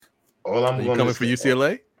all I'm Are you going to coming for say,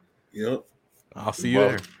 UCLA? Yep. I'll see you well,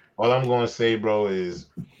 there. all I'm going to say, bro, is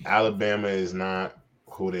Alabama is not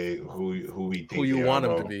who we Who think you they are, want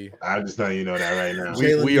them to bro. be? I'm just letting you know that right now.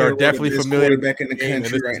 Jalen We are Milroe, the definitely best familiar with quarterback in the the game, and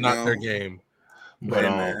country this is right not now. their game. But Hey,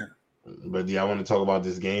 man. yeah, I want to talk about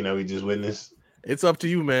this game that we just witnessed. It's up to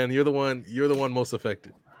you, man. You're the one. You're the one most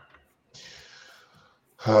affected.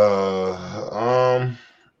 I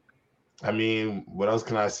mean, what else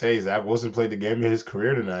can I say? Zach Wilson played the game of his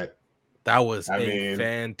career tonight. That was I a mean,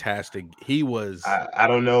 fantastic. He was. I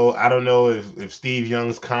don't know. I don't know if Steve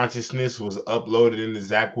Young's consciousness was uploaded into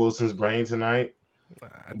Zach Wilson's brain tonight,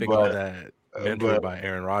 I think all but that mentoring but by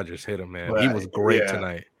Aaron Rodgers hit him, man. He but was great yeah,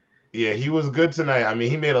 tonight. yeah, he was good tonight. I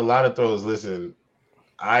mean, he made a lot of throws. Listen,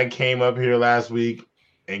 I came up here last week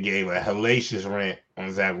and gave a hellacious rant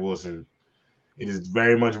on Zach Wilson. It is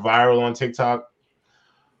very much viral on TikTok,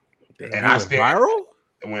 Damn, and he I went stand. viral.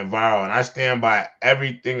 It went viral, and I stand by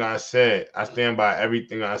everything I said. I stand by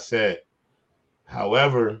everything I said.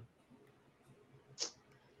 However,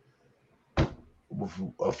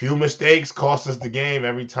 a few mistakes cost us the game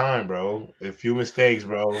every time, bro. A few mistakes,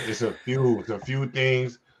 bro. It's a few. It's a few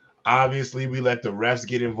things. Obviously, we let the refs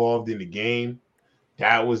get involved in the game.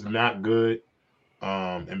 That was not good.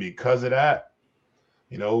 And because of that,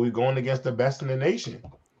 we're going against the best in the nation.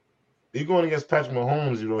 He's going against Patrick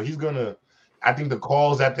Mahomes. He's gonna. I think the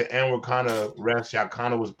calls at the end were kind of refs. Y'all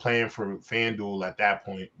kind of was playing for FanDuel at that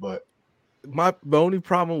point, but The only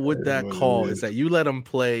problem with that what call it is is. that you let him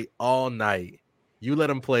play all night. You let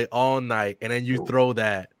him play all night, and then you throw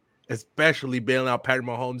that, especially bailing out Patrick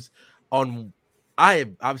Mahomes. I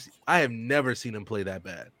have never seen him play that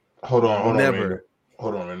bad. Hold on, Raymond. Never.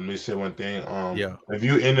 Hold on, let me say one thing. Yeah. If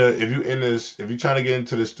you're trying to get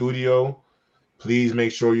into the studio, please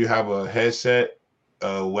make sure you have a headset,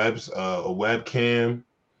 a webcam,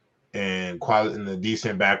 and quality in a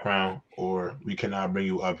decent background, or we cannot bring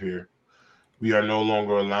you up here. We are no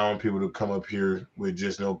longer allowing people to come up here with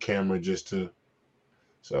just no camera, just to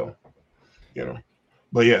so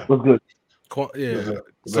But yeah, What's good? Yeah.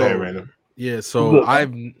 Go ahead, Random. Yeah. What's So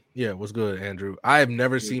good, what's good, Andrew? I have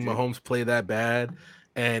never seen Mahomes play that bad,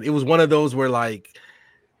 and it was one of those where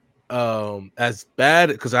as bad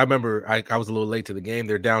because I remember I was a little late to the game.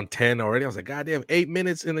 They're down 10 already. I was like, God damn, 8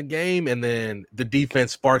 minutes in the game, and then the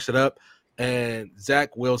defense sparks it up, and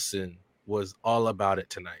Zach Wilson was all about it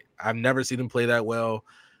tonight. I've never seen him play that well.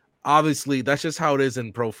 Obviously, that's just how it is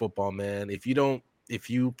in pro football, man. If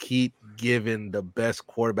you keep giving the best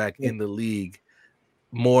quarterback in the league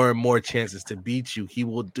more and more chances to beat you, he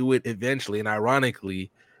will do it eventually. And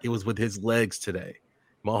ironically, it was with his legs today.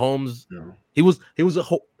 Mahomes, he was a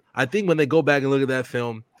whole. I think when they go back and look at that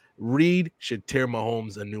film, Reed should tear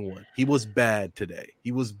Mahomes a new one. He was bad today.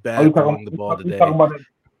 He was bad throwing the ball today. Talking about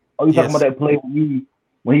that play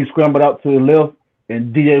when he scrambled out to the left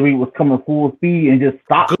and DJ Reed was coming full speed and just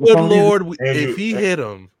stopped? Good Lord, if he hit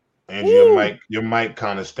him. And your mic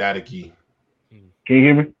kind of staticky. Can you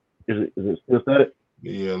hear me? Is it still static?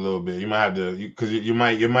 Yeah, a little bit. You might have to because your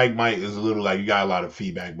mic might is a little like you got a lot of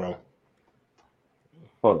feedback, bro.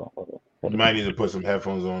 Hold on. You might need to put some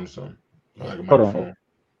headphones on or something. Like a Hold microphone. on.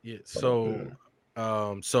 Yeah.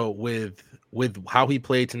 So with how he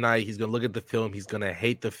played tonight, he's gonna look at the film. He's gonna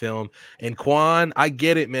hate the film. And Quan, I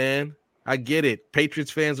get it, man. I get it.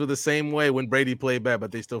 Patriots fans were the same way when Brady played bad,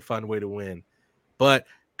 but they still find a way to win. But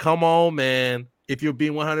come on, man. If you're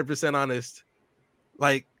being 100% honest,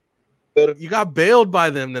 like you got bailed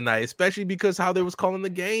by them tonight, especially because how they was calling the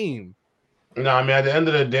game. No, I mean at the end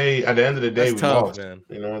of the day, That's we tough, lost. man.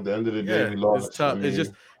 At the end of the day, we lost. It's tough. I mean,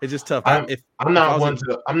 it's just tough. I'm not one to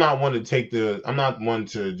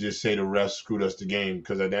just say the refs screwed us the game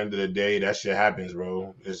because at the end of the day, that shit happens,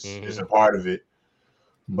 bro. It's a part of it.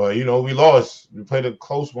 But we lost. We played a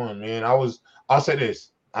close one, man. I'll say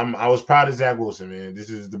this. I was proud of Zach Wilson, man. This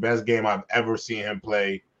is the best game I've ever seen him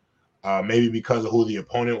play. Maybe because of who the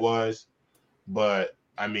opponent was, but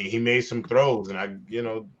I mean, he made some throws, and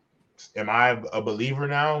am I a believer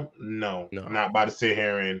now? No, I'm not about to sit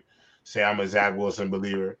here and say I'm a Zach Wilson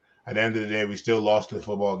believer. At the end of the day, we still lost the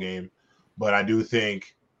football game, but I do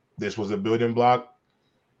think this was a building block.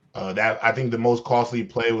 That I think the most costly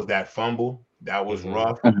play was that fumble. That was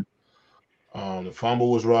rough. The fumble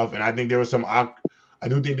was rough, and I think there was some. I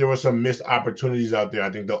do think there were some missed opportunities out there. I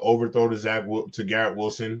think the overthrow to Garrett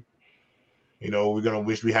Wilson. We're gonna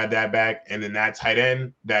wish we had that back, and then that tight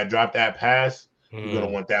end that dropped that pass, we're gonna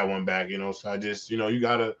want that one back. So I just, you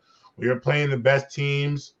gotta when you're playing the best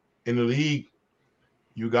teams in the league,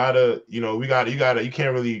 you gotta, you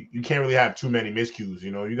can't really have too many miscues.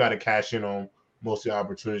 You gotta cash in on most of the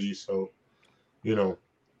opportunities. So,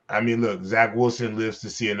 I mean, look, Zach Wilson lives to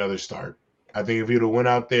see another start. I think if he'd have went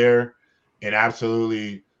out there and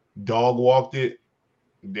absolutely dog walked it,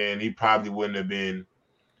 then he probably wouldn't have been.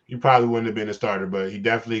 He probably wouldn't have been a starter, but he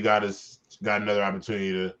definitely got another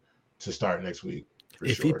opportunity to start next week for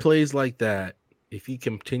If sure. he plays like that, if he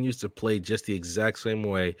continues to play just the exact same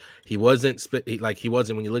way, he wasn't he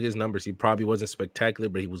wasn't when you look at his numbers, he probably wasn't spectacular,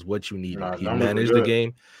 but he was what you needed. Nah, He numbers were managed the good.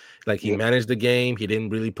 game. He managed the game. He didn't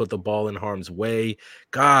really put the ball in harm's way.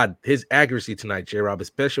 God, his accuracy tonight, J-Rob,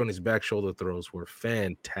 especially on his back shoulder throws, were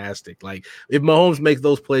fantastic. Like, if Mahomes makes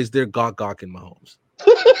those plays, they're gawking Mahomes.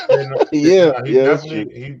 He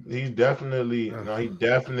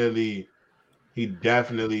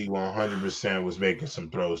definitely 100% was making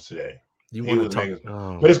some throws today. You He want to was talk? making,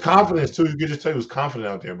 Oh, but his confidence too. You could just tell he was confident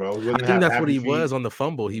out there, bro. He I wasn't think that's what happy he feet. was on the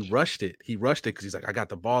fumble. He rushed it. Because he's like, I got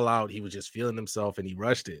the ball out. He was just feeling himself, and he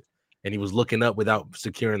rushed it. And he was looking up without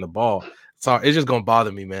securing the ball. So it's just gonna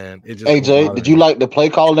bother me, man. It just AJ, did you like the play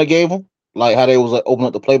calling they gave him? Like how they was like opening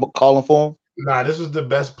up the playbook calling for him? Nah, this was the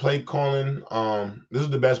best play calling. This is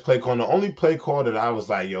the best play calling. The only play call that I was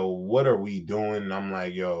like, yo, what are we doing? And I'm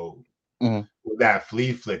like, yo, that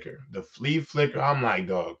flea flicker. The flea flicker. I'm like,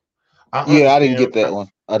 dog. I didn't get that one.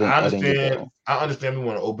 I didn't get that one. I understand we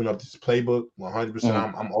want to open up this playbook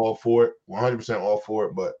 100%. I'm all for it. 100% all for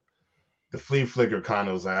it. But the flea flicker kind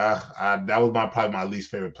of was like, that was probably my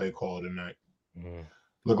least favorite play call tonight.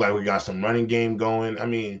 Looked like we got some running game going. I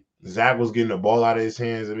mean, Zach was getting the ball out of his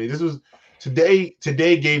hands. I mean, this was today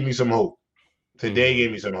gave me some hope. Today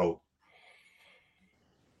gave me some hope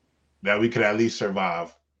that we could at least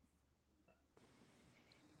survive.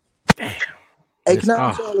 Damn. Hey, can I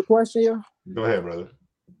ask you a question, yo? Go ahead, brother.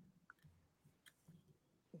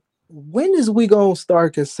 When is we gonna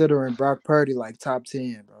start considering Brock Purdy like top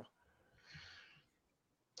 10, bro?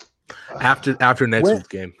 After next week's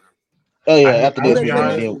game. Oh yeah, after next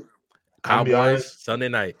week's game. Cowboys Sunday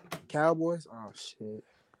night. Cowboys? Oh shit.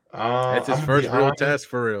 That's his first real test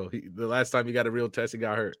for real. The last time he got a real test, he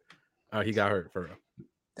got hurt. He got hurt for real.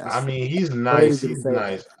 I mean, he's nice. He's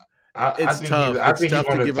nice. I think he's one of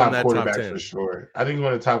the top quarterbacks for sure. I think he's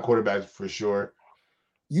one of the top quarterbacks for sure.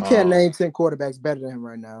 You can't name 10 quarterbacks better than him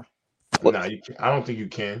right now. No, I don't think you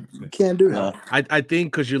can. You can't do that. I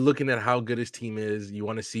think because you're looking at how good his team is, you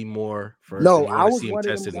want to see more first. No, I was see him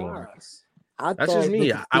tested more. That's just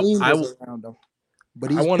me. I want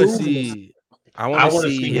to see. I want to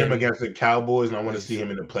see him against the Cowboys, and I want to see him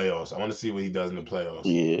in the playoffs. I want to see what he does in the playoffs.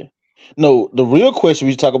 Yeah. No, the real question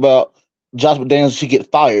we talk about, Josh McDaniels should get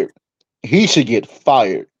fired. He should get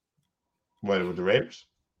fired. What, with the Raiders?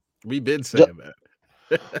 We've been saying that.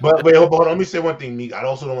 But wait, hold on. Let me say one thing, Meek. I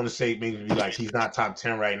also don't want to say maybe like he's not top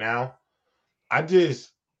 10 right now. I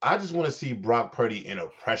just want to see Brock Purdy in a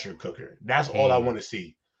pressure cooker. That's all I want to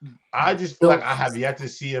see. I just feel like I have yet to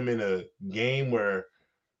see him in a game where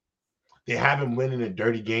they haven't win in a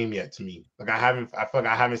dirty game yet. To me, like I feel like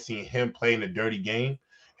I haven't seen him play in a dirty game.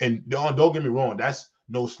 And don't get me wrong, that's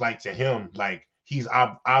no slight to him. Like he's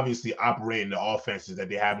obviously operating the offenses that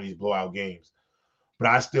they have in these blowout games. But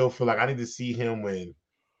I still feel like I need to see him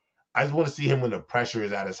I just want to see him when the pressure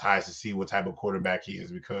is at its highest to see what type of quarterback he is.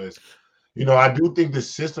 Because, I do think the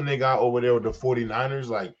system they got over there with the 49ers,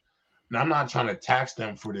 like, and I'm not trying to tax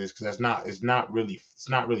them for this because it's not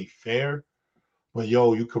really fair. But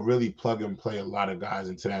you could really plug and play a lot of guys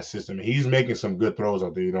into that system. And he's making some good throws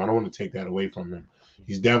out there. I don't want to take that away from him.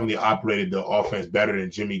 He's definitely operated the offense better than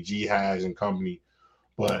Jimmy G has and company.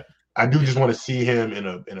 But I do just want to see him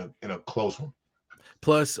in a close one.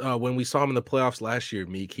 Plus, when we saw him in the playoffs last year,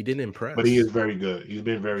 Meek, he didn't impress. But he is very good. He's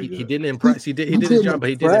been very good. He didn't impress. He did his job, but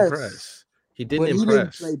he didn't impress. He didn't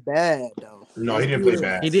impress. He didn't play bad though. No, he didn't play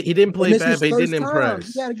bad. He didn't play bad, but he didn't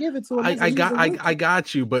impress. You gotta give it to him. I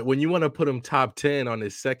got you, but when you want to put him top 10 on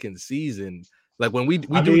his second season, like when we do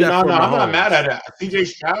that, I'm not mad at that.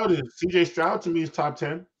 CJ Stroud to me is top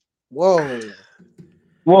 10. Whoa,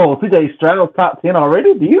 CJ Stroud top 10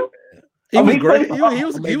 already? Do you? He was great. He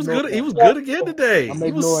was good. He was good again today.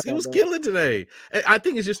 He was killing today. I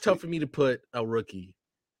think it's just tough for me to put a rookie,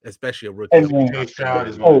 especially a rookie. CJ Stroud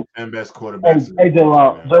is one of the 10 best quarterbacks. Hey,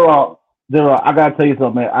 Gerald, I gotta tell you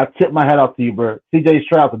something, man. I tip my hat off to you, bro. CJ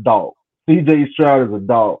Stroud's a dog. CJ Stroud is a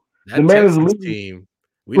dog. The man is a team.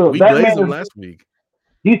 We blazed him last week.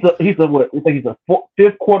 He's a what? I think he's a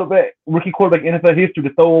fifth quarterback, rookie quarterback in NFL history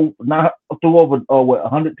to throw over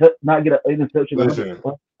 100, not get an interception. Listen,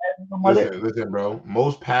 bro.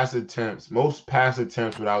 Most pass attempts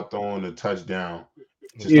without throwing a touchdown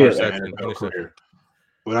to start the NFL career.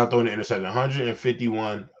 Without throwing an interception.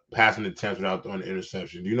 151 passing attempts without throwing an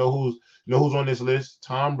interception. Do you know who's on this list?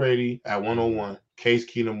 Tom Brady at 101, Case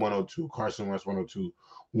Keenum 102, Carson Wentz 102.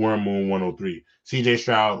 Warren Moon 103. CJ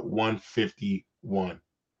Stroud 151.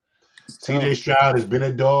 It's CJ tough. Stroud has been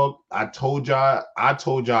a dog. I told y'all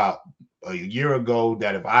a year ago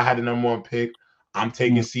that if I had the number one pick, I'm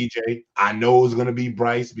taking CJ. I know it was gonna be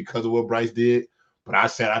Bryce because of what Bryce did, but I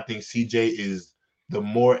said I think CJ is the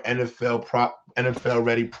more NFL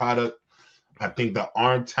ready product. I think the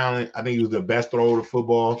arm talent, I think he was the best thrower of the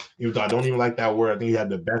football. Even though I don't even like that word, I think he had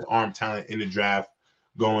the best arm talent in the draft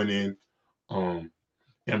going in.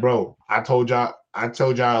 And bro, I told y'all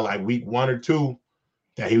like week 1 or 2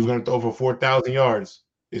 that he was going to throw for 4,000 yards.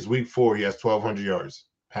 It's week 4. He has 1,200 yards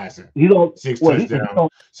passing, He's on. six Well, touchdowns,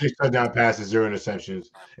 6 touchdown passes, 0 interceptions.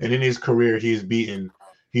 And in his career, he's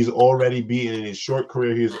already beaten in his short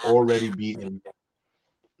career. He's already beaten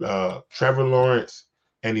Trevor Lawrence,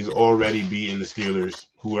 and he's already beaten the Steelers,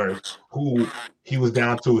 who he was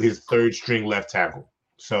down to his third string left tackle.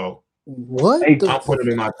 So What Hey, the? I'll put him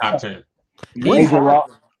in my top 10. What AJ Rock.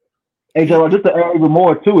 happened? AJ Rock. Just to add even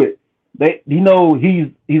more to it,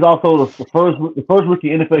 he's also the first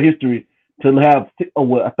rookie in NFL history to have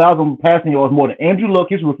 1,000 passing yards more than Andrew Luck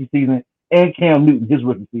his rookie season and Cam Newton his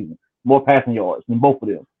rookie season, more passing yards than both of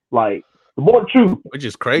them. Like the more truth. Which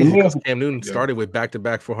is crazy because Cam Newton started with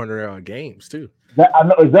back-to-back 400 games too. I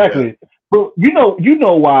know exactly. Yeah. But you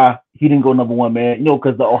know why he didn't go number one, man.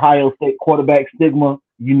 Because the Ohio State quarterback stigma.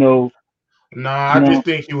 I just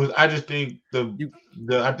think he was. I just think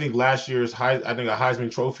I think last year's a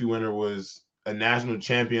Heisman Trophy winner was a national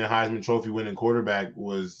champion Heisman Trophy winning quarterback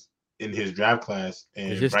was in his draft class,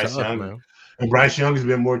 and Bryce Young. Man. And Bryce Young has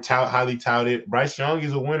been more highly touted. Bryce Young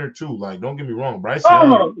is a winner too. Like, don't get me wrong, Bryce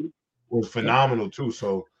Young was phenomenal too.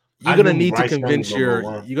 So you're gonna need to convince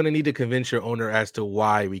your owner as to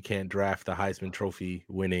why we can't draft the Heisman Trophy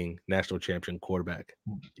winning national champion quarterback.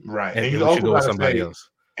 Right, and you should go with somebody else.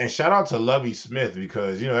 And shout out to Lovie Smith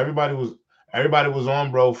because everybody was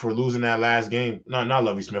on bro for losing that last game. No, not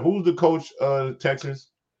Lovie Smith. Who was the coach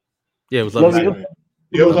Texans? Yeah, it was Lovie Smith.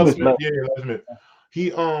 Yeah, it was Lovie Smith. Yeah, Lovie Smith. He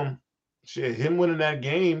him winning that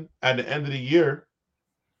game at the end of the year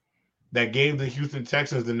that gave the Houston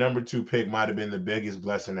Texans the number 2 pick might have been the biggest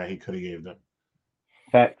blessing that he could have gave them.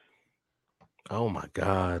 Facts. Oh my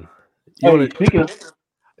God.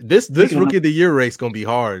 This rookie of the year race gonna be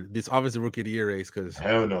hard. This obviously rookie of the year race because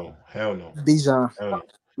hell no. Bijan.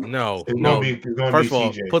 No. It's gonna be First of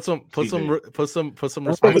all, CJ. put some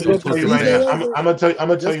respect. I'm gonna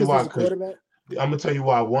tell you why. I'm gonna tell you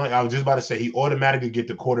why. One, I was just about to say he automatically get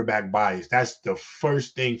the quarterback bias. That's the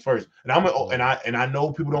first thing first. And I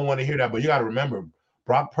know people don't want to hear that, but you got to remember,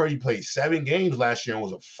 Brock Purdy played 7 games last year and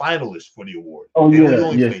was a finalist for the award. Oh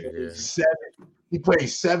yeah, played 7. He played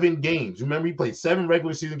 7 games. Remember, he played 7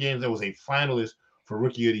 regular season games. That was a finalist for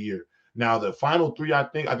Rookie of the Year. Now the final 3, I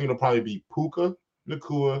think it'll probably be Puka,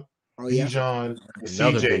 Nacua, Bijan, and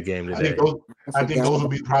another CJ. big game today. I think those will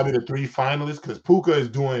be probably the 3 finalists because Puka is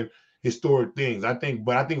doing historic things. I think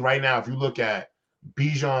right now, if you look at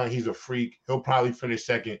Bijan, he's a freak. He'll probably finish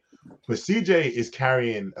second. But CJ is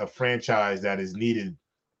carrying a franchise that has needed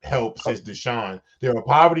help since Deshaun. They're a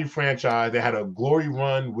poverty franchise. They had a glory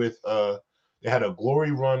run with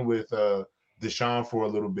Deshaun for a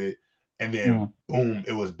little bit, and then boom,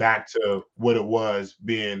 it was back to what it was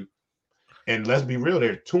being. And let's be real,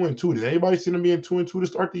 they're 2-2. Did anybody see them being 2-2 to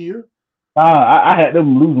start the year? I had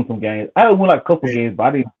them losing some games. I had won like a couple games, but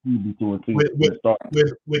I didn't see them be 2-2.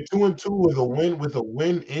 With 2-2 with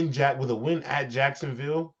a win at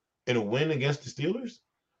Jacksonville and a win against the Steelers,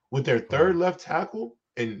 with their third left tackle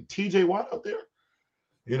and TJ Watt out there.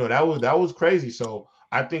 That was crazy. So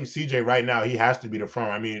I think CJ right now, he has to be the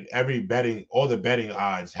front. I mean, all the betting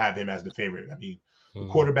odds have him as the favorite. I mean, the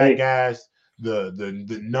quarterback guys,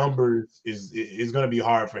 the numbers is going to be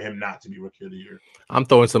hard for him not to be Rookie of the Year. I'm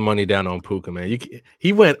throwing some money down on Puka, man.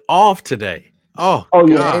 He went off today. Oh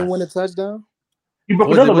yeah, he won a touchdown.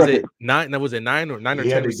 Was it 9 or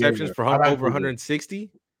 10 receptions for over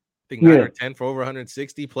 160? I think 9 or 10 for over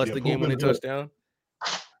 160 plus the game-winning touchdown.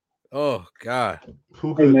 Oh God,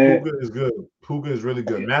 Puka is good. Puka is really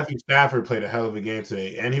good. Matthew Stafford played a hell of a game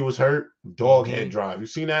today, and he was hurt. Dog head drive. You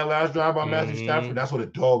seen that last drive by Matthew Stafford? That's what a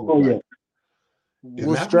dog looked like.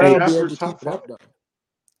 Will Stroud be able to keep it up, though?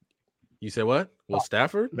 You said what? Will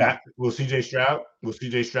Stafford? Will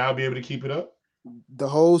CJ Stroud be able to keep it up? The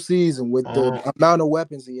whole season with the amount of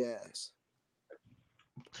weapons he has.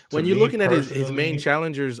 When you're looking at his main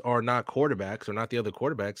challengers are not quarterbacks or not the other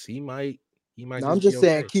quarterbacks, he might. No, I'm just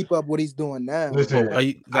saying keep up what he's doing now. Listen,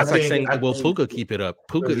 that's like saying will Puka keep it up?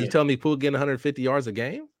 You tell me Puka getting 150 yards a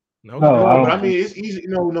game? No, but I mean it's easy.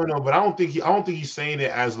 No. But I don't think he's saying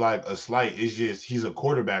it as like a slight. It's just he's a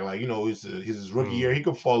quarterback. Like, it's his rookie year. He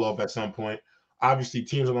could fall off at some point. obviously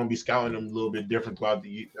teams are going to be scouting him a little bit different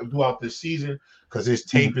throughout this season because his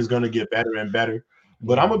tape is going to get better and better.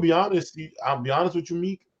 But I'm gonna be honest. I'll be honest with you,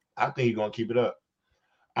 Meek. I think he's gonna keep it up.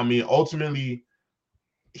 I mean, ultimately,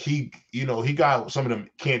 he got some of them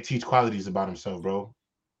can't teach qualities about himself, bro.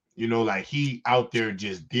 Like he out there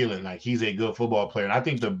just dealing like he's a good football player. And I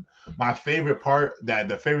think my favorite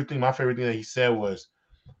thing that he said was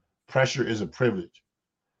pressure is a privilege.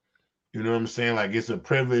 You know what I'm saying? Like it's a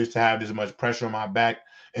privilege to have this much pressure on my back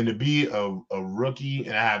and to be a rookie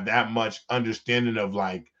and have that much understanding of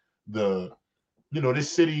like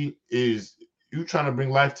this city is you trying to bring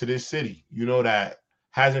life to this city, that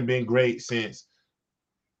hasn't been great since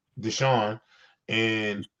Deshaun.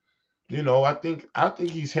 And I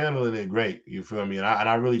think he's handling it great. You feel me? And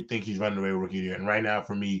I really think he's running away with rookie year. And right now,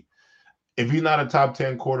 for me, if he's not a top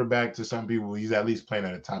 10 quarterback to some people, he's at least playing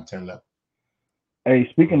at a top 10 level. Hey,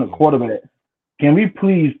 speaking of quarterback, can we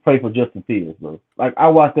please pray for Justin Fields, bro? Like I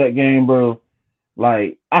watched that game, bro.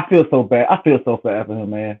 Like I feel so bad. I feel so bad for him,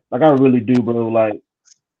 man. Like I really do, bro. Like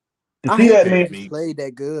to see that man played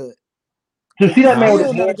that good. To see that man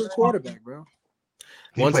was not a good quarterback, bro.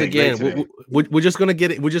 Once again, we're just gonna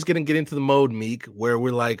get it. We're just gonna get into the mode, Meek, where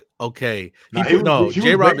we're like, okay,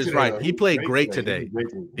 J-Rob is right. He played great today.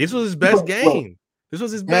 This was his best game. This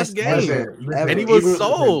was his best game, and he was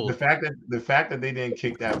sold. The fact that they didn't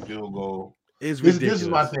kick that field goal is ridiculous. This is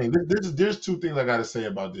my thing. There's two things I gotta say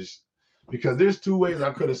about this, because there's two ways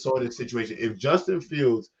I could have saw this situation. If Justin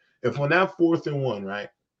Fields, if on that 4th and 1, right,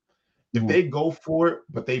 if they go for it,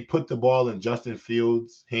 but they put the ball in Justin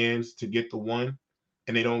Fields' hands to get the 1,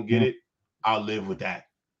 and they don't get it, I'll live with that.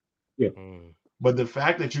 Yeah. But the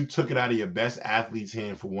fact that you took it out of your best athlete's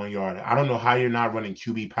hand for 1 yard, I don't know how you're not running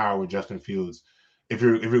QB power with Justin Fields if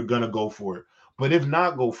you're gonna go for it. But if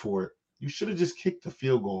not go for it, you should have just kicked the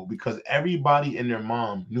field goal, because everybody and their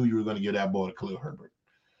mom knew you were gonna give that ball to Khalil Herbert.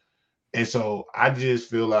 And so I just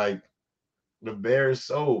feel like the Bears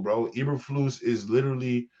sold, bro. Eberflus is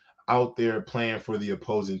literally out there playing for the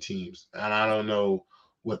opposing teams, and I don't know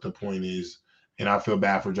what the point is. And I feel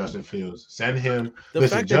bad for Justin Fields. Send him.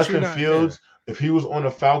 Listen, Justin Fields, if he was on the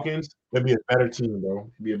Falcons, it'd be a better team, bro.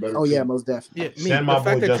 It'd be a better team. Yeah, most definitely. Yeah, send my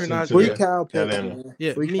boy Justin to Atlanta.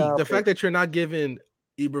 Yeah, the fact that you're not giving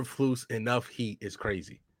Eberflus enough heat is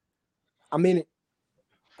crazy. I mean,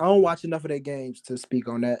 I don't watch enough of their games to speak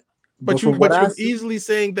on that. But you're easily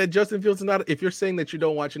saying that Justin Fields is not. If you're saying that you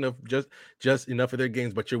don't watch enough, just enough of their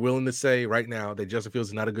games, but you're willing to say right now that Justin Fields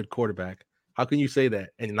is not a good quarterback, how can you say that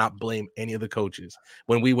and not blame any of the coaches?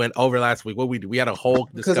 When we went over last week, what we had a whole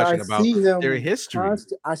discussion about their history.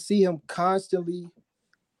 I see him constantly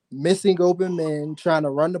missing open men, trying to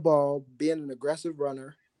run the ball, being an aggressive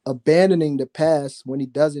runner, abandoning the pass when he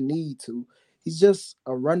doesn't need to. He's just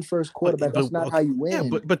a run-first quarterback. That's not how you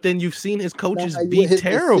win. Yeah, but then you've seen his coaches be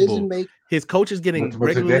terrible. His coaches getting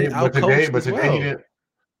regularly outcoached as well.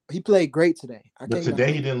 He played great today. But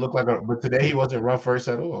today he didn't look like But today he wasn't run first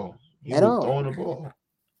at all. He was throwing the ball.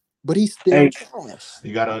 But he's still trash.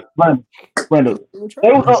 You gotta Brandon.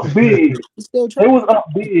 They was up big. They was up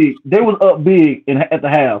big. They was up big at the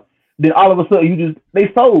half. Then all of a sudden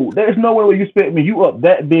they sold. There's no way where you expect me. You up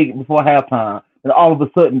that big before halftime, and all of a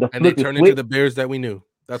sudden they turned into the Bears that we knew.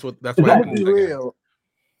 That's what happened. Be real.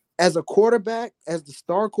 As a quarterback, as the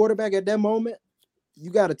star quarterback at that moment, you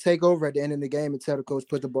got to take over at the end of the game and tell the coach,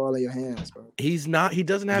 put the ball in your hands, bro. He's not. He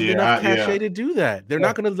doesn't have enough cachet to do that. They're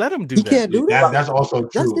not going to let him do that. He can't do that. That's also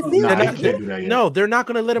true. He can't do that yet. No, they're not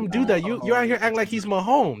going to let him do that. You're out here acting like he's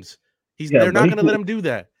Mahomes. They're not going to let him do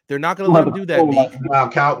that. They're not going to let him do that, Meek.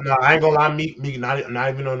 No, I ain't gonna lie, Meek, not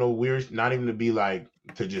even on no weird, not even to be like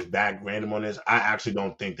to just back random on this. I actually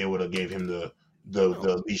don't think they would have gave him the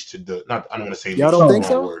leash to the. Not I don't want to say. Y'all don't think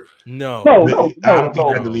so? Word. No, I don't think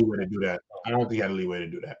he had the leeway to do that. I don't think he had the leeway to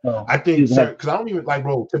do that. No. I think, because I don't even like,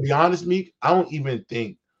 bro. To be honest, Meek, I don't even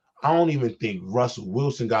think Russell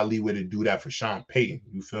Wilson got leeway to do that for Sean Payton.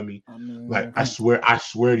 You feel me? Like I swear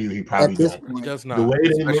to you, he probably don't. He does not. The way they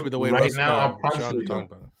especially look the way right Russ, now,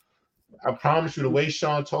 I promise you, the way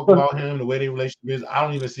Sean talk about him, the way their relationship is, I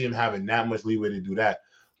don't even see him having that much leeway to do that.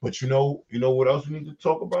 But you know what else we need to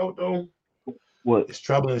talk about though? What? It's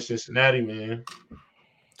trouble in Cincinnati, man.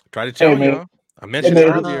 Try to tell you. I mentioned it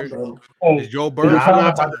earlier. Is Joe Burrow?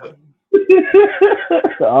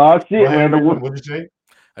 Oh shit, man! What'd you say?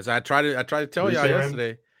 As I tried to tell y'all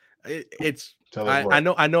yesterday, I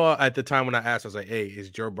know. At the time when I asked, I was like, "Hey, is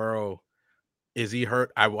Joe Burrow? Is he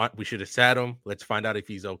hurt? We should have sat him. Let's find out if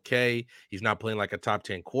he's okay. He's not playing like a top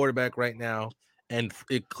 10 quarterback right now." And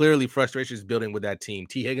it clearly frustration is building with that team.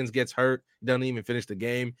 T. Higgins gets hurt, doesn't even finish the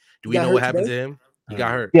game. Do we know what happened to him? He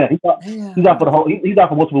got hurt. Yeah, he's out for the whole. He's out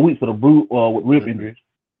for multiple weeks for the with rib injury.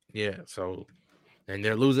 Yeah. So, and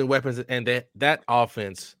they're losing weapons, and that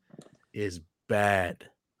offense is bad.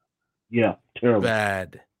 Yeah, terrible.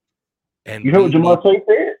 Bad. And you heard what Jamal Chase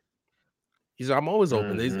said? He's like, I'm always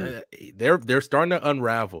open. They're starting to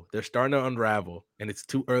unravel. They're starting to unravel, and it's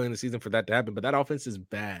too early in the season for that to happen. But that offense is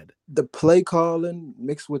bad. The play calling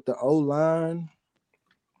mixed with the O line.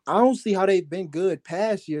 I don't see how they've been good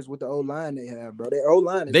past years with the O line they have, bro. Their O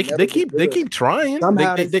line is they keep trying.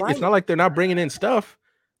 It's not like they're not bringing in stuff.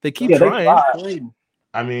 They keep trying.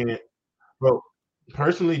 I mean, bro,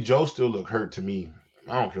 personally, Joe still look hurt to me.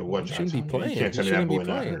 I don't care what you shouldn't be playing. You can't tell me that boy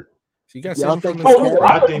not hurt. So you got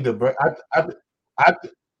I think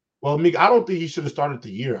well, Meek, I don't think he should have started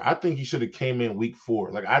the year. I think he should have came in week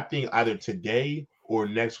 4. Like, I think either today or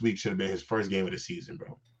next week should have been his first game of the season,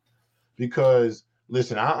 bro. Because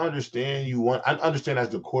listen, I understand as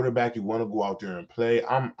the quarterback, you want to go out there and play.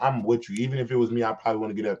 I'm with you. Even if it was me, I probably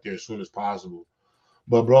want to get up there as soon as possible.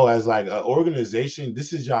 But bro, as like an organization,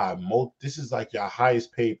 this is like your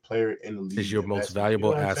highest paid player in the league. This is your most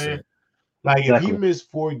valuable asset. Like if he missed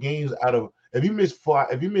 4 games out of if you miss 5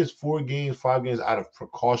 games out of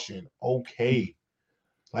precaution, okay.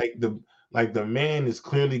 Like the man has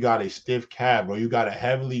clearly got a stiff calf, bro. You got to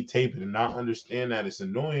heavily tape it and not understand that. It's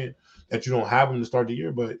annoying that you don't have him to start the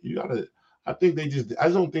year, but you gotta. I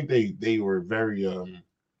don't think they were very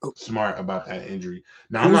smart about that injury.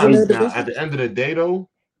 Now at the end of the day though,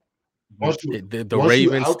 the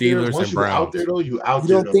Ravens, Steelers, and Browns. Out there though, you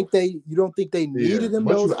don't think they needed him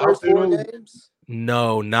those first 4 games?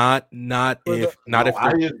 No, not if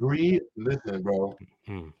I agree. Listen, bro.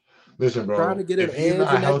 Listen, bro. Trying to get if he's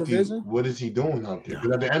not healthy, what is he doing out there?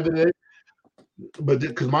 Because at the end of the day,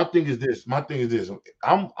 because my thing is this.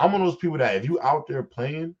 I'm one of those people that if you out there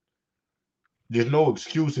playing, there's no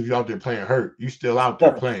excuse if you're out there playing hurt. You still out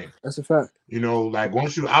there playing. That's a fact. You know, like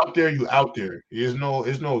once you out there, you out there. There's no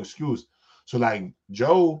excuse. So like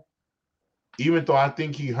Joe, even though I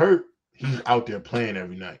think he hurt, he's out there playing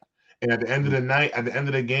every night. And at the end of the night, at the end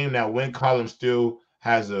of the game, that win column still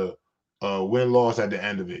has a win-loss at the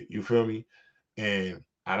end of it. You feel me? And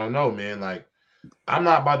I don't know, man. Like, I'm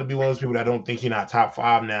not about to be one of those people that don't think he's not top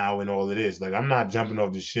 5 now and all it is. Like, I'm not jumping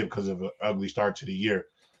off the ship because of an ugly start to the year.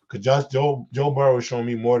 Because just Joe Burrow is showing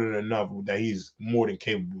me more than enough that he's more than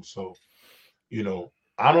capable. So, you know,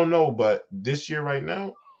 I don't know. But this year right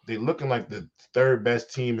now, they're looking like the 3rd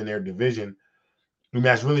best team in their division. I mean,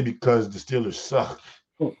 that's really because the Steelers suck.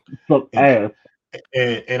 And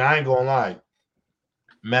I ain't gonna lie,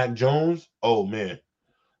 Mac Jones. Oh man,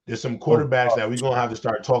 there's some quarterbacks that we're gonna have to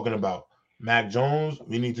start talking about. Mac Jones,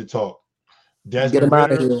 we need to talk. Desmond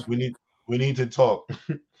Ritter, we need to talk.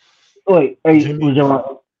 Wait, Jimmy G.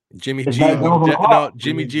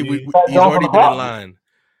 Jimmy G. He's already been in line.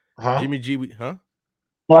 Jimmy G.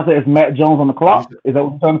 So I said, is Matt Jones on the clock? Is that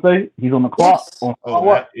what you're trying to say? He's on the clock.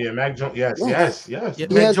 Mac Jones. Yes. Yeah,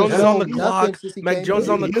 Mac Jones is on the clock. Mac Jones is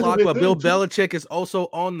on the clock, but Bill Belichick is also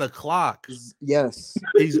on the clock. Yes,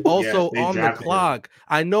 he's also on the clock.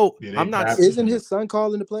 I know. I'm not. Isn't his son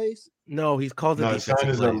calling the plays? No, he's called the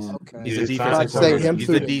defensive plays. Okay. He's a defensive player. He's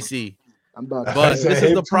the DC. But this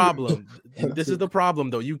is the problem. This is the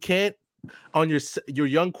problem, though. You can't. On your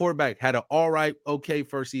young quarterback had an all right, okay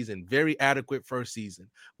first season, very adequate first season.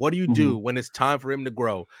 What do you do when it's time for him to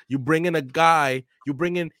grow? You bring in a guy, you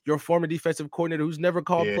bring in your former defensive coordinator who's never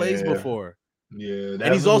called plays before. Yeah,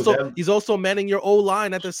 and he's also manning your O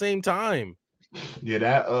line at the same time. Yeah,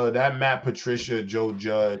 that Matt Patricia, Joe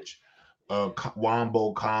Judge,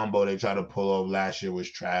 Wombo combo they tried to pull off last year was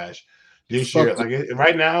trash. This year,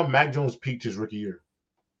 right now, Mac Jones peaked his rookie year.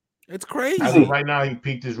 It's crazy. Right now, he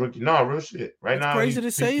peaked his rookie. No, real shit. Right now, it's crazy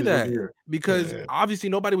to say that because obviously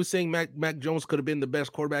nobody was saying Mac Jones could have been the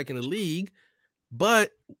best quarterback in the league,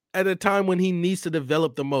 but at a time when he needs to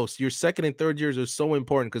develop the most, your second and third years are so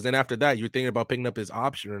important because then after that, you're thinking about picking up his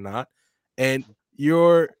option or not, and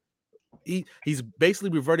he's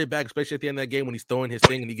basically reverted back, especially at the end of that game when he's throwing his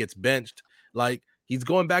thing and he gets benched. Like he's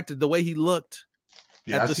going back to the way he looked.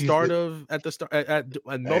 At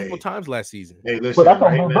multiple times last season. Hey,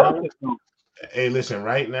 listen,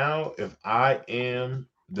 right now, if I am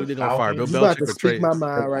the Falcons, about to speak my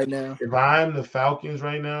mind right now. If I am the Falcons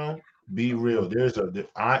right now, be real.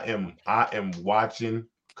 I am watching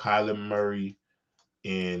Kyler Murray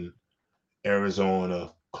in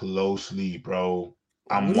Arizona closely, bro.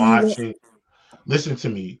 I'm watching. Listen to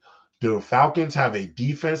me. The Falcons have a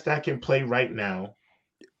defense that can play right now.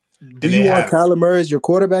 Do you want Kyler Murray as your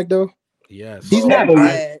quarterback, though? Yes. He's not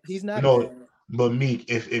bad. He's not bad. But Meek,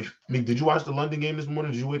 if Meek, did you watch the London game this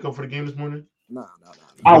morning? Did you wake up for the game this morning? I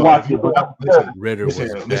Bro, if watched you it, but listen, Ritter was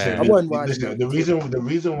listen, bad. I wasn't watching listen. it. The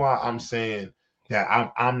reason why I'm saying that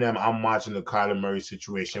I'm watching the Kyler Murray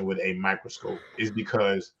situation with a microscope is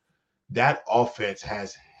because that offense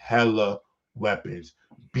has hella weapons.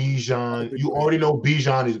 Bijan, you already know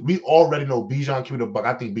Bijan is. We already know Bijan keep it a buck.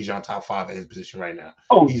 I think Bijan top 5 at his position right now.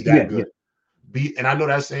 He's that good. And I know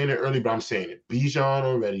that's saying it early, but I'm saying it. Bijan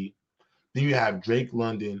already. Then you have Drake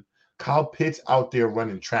London, Kyle Pitts out there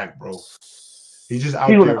running track, bro. He's just out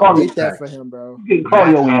there I running hate that track. for him, bro.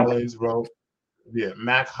 Mac Hollins, bro. Yeah,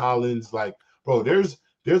 Mac Hollins, like, bro. There's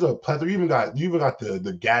a plethora. You even got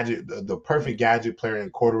the gadget, the perfect gadget player in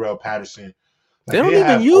Cordarrelle Patterson. They Like don't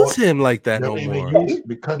even use him like that no more.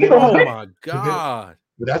 Because they don't Oh have. my god!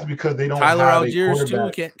 But that's because they don't Tyler have a Algiers too.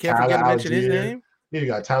 quarterback. Can't forget to mention his name. Yeah, you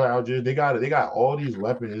got Tyler Algiers. They got all these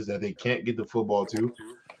weapons that they can't get the football to,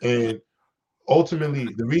 and ultimately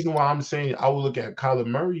the reason why I'm saying I will look at Kyler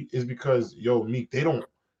Murray is because Meek, they don't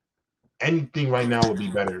anything right now would be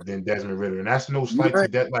better than Desmond Ritter, and that's no slight to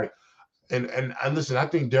that. Like, and listen, I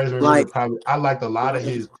think Desmond Ritter probably I liked a lot of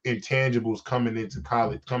his intangibles coming into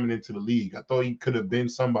college, coming into the league. I thought he could have been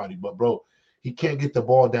somebody, but bro, he can't get the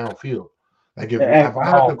ball downfield. Like if I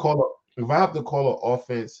have to call an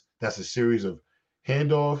offense that's a series of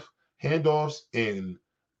handoffs and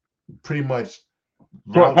pretty much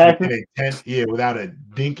routes within a 10 without a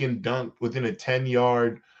dink and dunk within a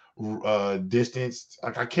 10-yard distance.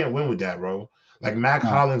 Like I can't win with that, bro. Like Mac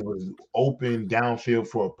Hollins was open downfield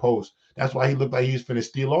for a post. That's why he looked like he was finna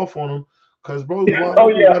steal off on him. Cause bro, you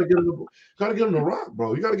gotta get him to rock,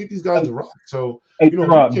 bro. You gotta get these guys to rock. So if you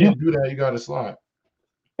can't do that, you gotta slide.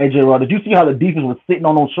 Hey J Rod, did you see how the defense was sitting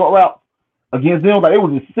on those short routes against them? Like it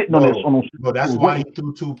was just sitting on those. But that's why he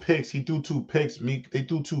threw 2 picks. They threw 2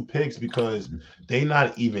 picks because they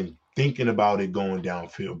not even thinking about it going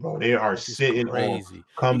downfield, bro. They are sitting crazy. on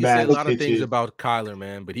comeback. You can say a lot of things about Kyler,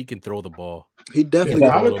 man, but he can throw the ball. He definitely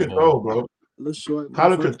Kyler could throw, bro.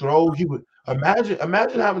 Kyler could throw. He would imagine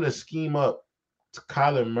having to scheme up to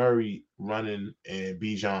Kyler Murray running and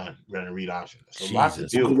Bijan running read option. That's a lot to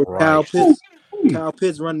deal with. Kyle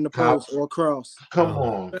Pitts running the post or cross. Come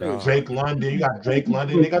on, Drake London. You got Drake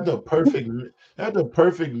London. They got the perfect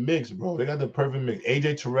mix, bro. They got the perfect mix.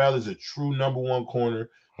 AJ Terrell is a true number 1 corner.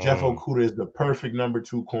 Jeff Okudah is the perfect number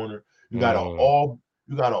 2 corner. You got an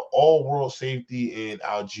all world safety in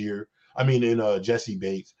Algier. I mean in Jesse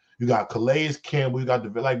Bates. You got Calais Campbell. You got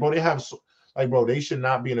bro, they should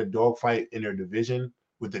not be in a dogfight in their division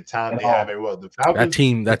with the talent they have everywhere. The Falcons.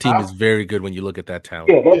 That team is very good when you look at that talent.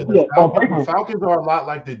 The Falcons are a lot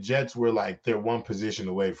like the Jets, where like they're one position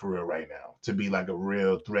away for real right now to be like a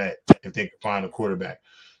real threat if they can find a quarterback.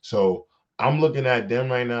 So I'm looking at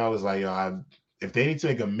them right now as like, if they need to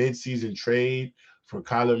make a mid-season trade for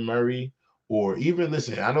Kyler Murray, or even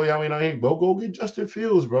listen, I know y'all ain't out here, go get Justin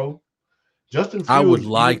Fields, bro. Justin Fields. I would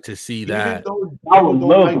like to see that. I would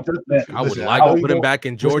love that. I would like to put him back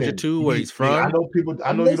in Georgia too, where he's from.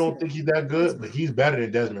 I know you don't think he's that good, but he's better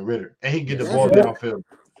than Desmond Ritter, and he can get the ball downfield.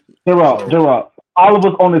 J-Rock, all of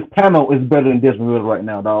us on this panel is better than Desmond Ritter right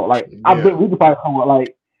now, dog. Like I bet we could probably come up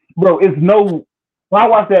like, bro. It's no. When I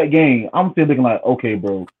watch that game, I'm still thinking like, okay,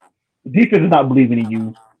 bro, the defense is not believing in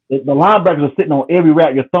you. The linebackers are sitting on every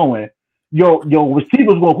route you're throwing. Your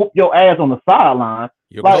receivers gonna whoop your ass on the sideline.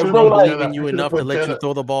 Your coach don't believe in you enough to let you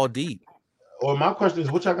throw the ball deep. Or my question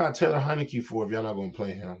is, what y'all got Taylor Heineke for if y'all not gonna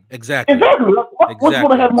play him? Exactly. What's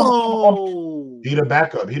gonna have him? He the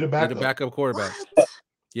backup. He the backup quarterback.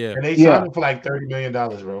 Yeah. And they signed him for like $30 million,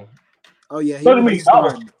 bro. Oh yeah, he was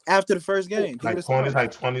starting after the first game. Like 20,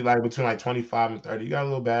 like between like 25 and 30. You got a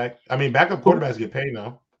little bag. I mean, backup quarterbacks get paid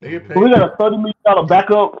now. They get paid. So we got a $30 million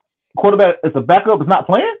backup quarterback. It's a backup. It's not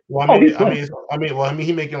playing. Well, I mean,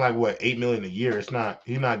 he making like what, $8 million a year. It's not.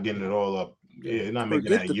 He's not getting it all up. Yeah, he's not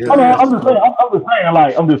making that a year.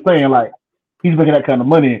 I'm just saying, like he's making that kind of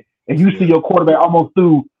money, and you see your quarterback almost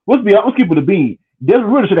through. Let's keep it a bean.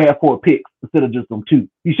 Desmond Ritter should have had 4 picks instead of just them 2.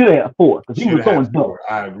 He should have had 4 because he was throwing ducks.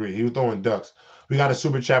 I agree. He was throwing ducks. We got a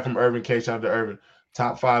super chat from Irvin K. Shout out to Irvin.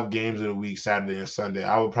 Top 5 games of the week, Saturday and Sunday.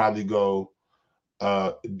 I would probably go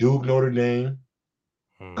Duke, Notre Dame,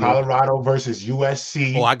 Colorado versus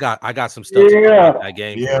USC. Oh, I got some stuff about that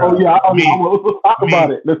game. Yeah. Oh yeah. Let's talk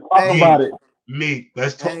about it. Let's talk about it. Meek,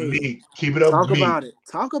 let's talk. Meek, keep it up. Talk about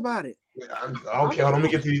it. Okay, let me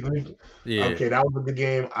get these. Okay, that was a good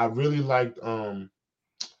game. I really liked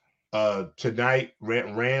tonight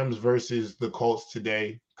Rams versus the Colts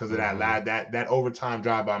today because of that overtime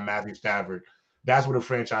drive by Matthew Stafford. That's what a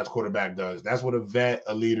franchise quarterback does. That's what a vet,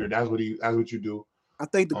 a leader. That's what you do. I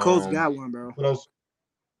think the Colts got one, bro. What else?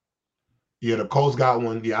 Yeah, the Colts got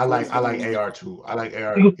one. Yeah, I like AR too. I like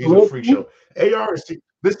AR. He's a freak Redskins? show. AR is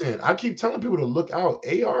listen. I keep telling people to look out.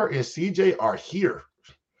 AR and CJ are here.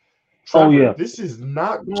 Oh Trevor, yeah. this is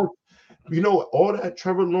not going. You know all that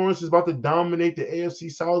Trevor Lawrence is about to dominate the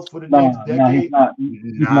AFC South for the next Nah, he's decade. not. He's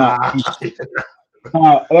not. Nah,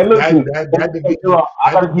 Hey, listen, that hey, Gerard,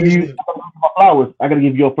 I that gotta give you division. my flowers. I gotta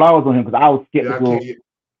give you your flowers on him because I was Yeah, I skeptical. can't.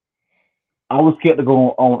 I was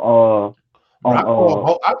skeptical Bro,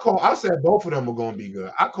 on I said both of them were gonna be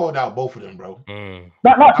good. I called out both of them, bro.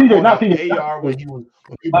 not I TJ, called not out TJ. AR when he was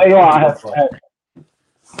AR, playing with us.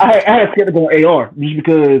 I had skeptical on AR just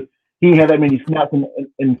because he had that many snaps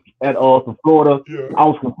in at from Florida. Yeah. I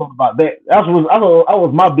was concerned about that. That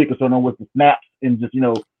was my big concern on with the snaps and just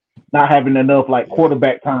not having enough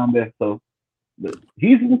quarterback time there. So but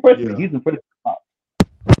he's impressed me. Yeah. He's impressed me.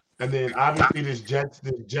 And then obviously this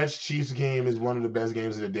Jets Chiefs game is one of the best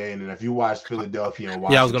games of the day. And then if you watch Philadelphia and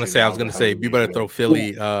Washington, Yeah, I was gonna say, you better throw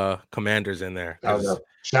Philly Commanders in there.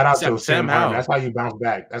 Shout out to Sam Howell. Hartman. That's how you bounce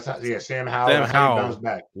back. That's how Sam Howell. That's how you bounce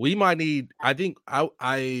back. We might need. I think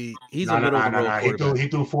he's a middle of the road quarterback. He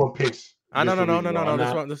threw 4 picks. No.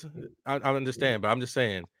 I understand, but I'm just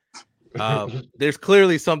saying. There's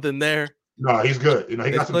clearly something there. No, he's good. He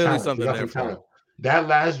got some talent. Something there for him. That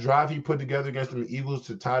last drive he put together against the Eagles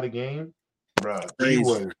to tie the game, bro. He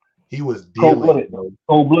was dealing.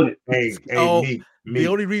 Cold-blooded. Hey, Meek. The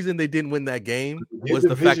only reason they didn't win that game was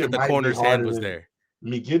the fact that the corner's hand was there.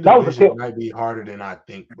 Your division might be harder than I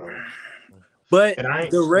think, bro. But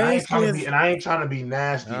the Redskins, and I ain't trying to be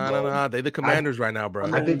nasty. No. They the Commanders right now,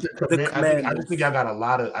 bro. I think I just think y'all got a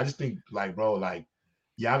lot of. I just think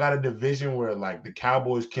y'all got a division where the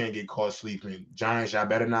Cowboys can't get caught sleeping. Giants, y'all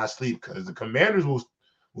better not sleep because the Commanders will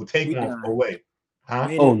take one away. Huh?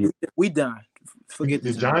 We done. Forget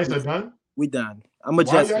the Giants are done. We done. I'm a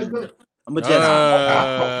Jets fan. I'm a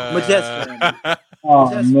Jets fan.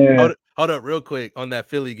 Oh man. Hold up, real quick on that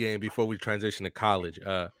Philly game before we transition to college.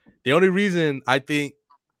 The only reason I think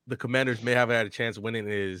the Commanders may have had a chance of winning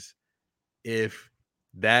is if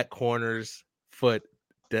that corner's foot.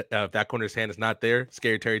 If that corner's hand is not there,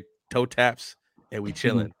 Scary Terry toe taps, and we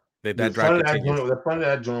chilling. The front of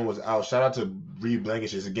that joint was out. Shout out to Reed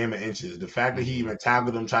Blankenship. It's a game of inches. The fact that he even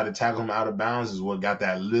tackled him, tried to tackle him out of bounds, is what got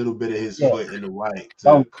that little bit of his foot in the white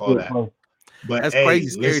to call that. But that's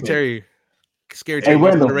crazy. Scary Terry,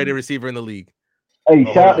 most underrated receiver in the league. Hey,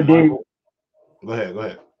 shout out to Darius. Go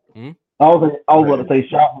ahead. I was going to say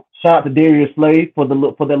shout out to Darius Slade for that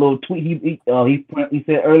little tweet he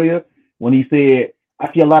said earlier when he said,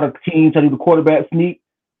 I see a lot of teams try to do the quarterback sneak,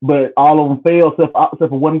 but all of them fail except for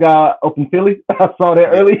one guy up in Philly. I saw that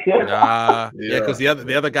earlier. Because the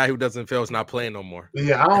other guy who doesn't fail is not playing no more.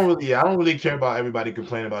 Yeah, I don't really care about everybody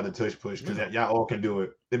complaining about the tush push because y'all all can do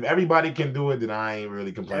it. If everybody can do it, then I ain't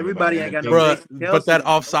really complaining. Everybody ain't got no. But that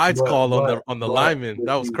offsides call on the lineman,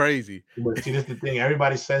 that was crazy. But see, that's the thing.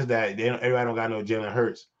 Everybody says that everybody don't got no Jalen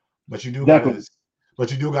Hurts, but you do got a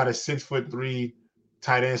 6'3"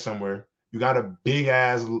 tight end somewhere. You got a big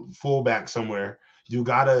ass fullback somewhere.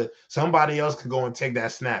 Somebody else could go and take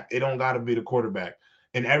that snap. It don't gotta be the quarterback.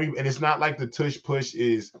 And it's not like the tush push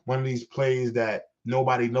is one of these plays that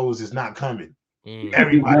nobody knows is not coming.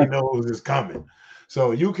 Everybody knows it's coming.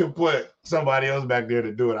 So you can put somebody else back there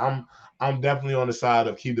to do it. I'm definitely on the side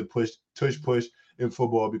of keep the tush push in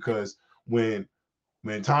football because when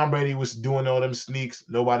Tom Brady was doing all them sneaks,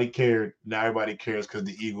 nobody cared. Now everybody cares because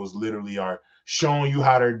the Eagles literally are showing you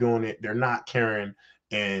how they're doing it. They're not caring,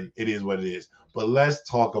 and it is what it is. But let's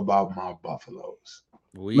talk about my Buffaloes.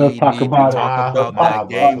 Let's talk about that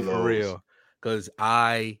game for real. Because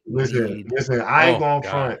listen. I ain't going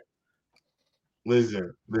front.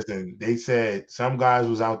 Listen. They said some guys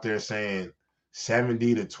was out there saying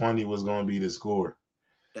 70-20 was going to be the score.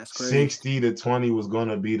 That's crazy. 60-20 was going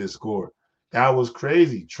to be the score. That was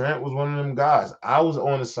crazy. Trent was one of them guys. I was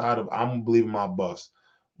on the side of I'm believing my Buffs.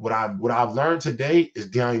 What I've learned today is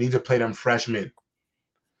you need to play them freshmen.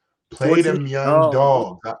 Play them young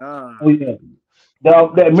dogs. Yeah.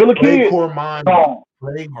 That Miller kid. Armani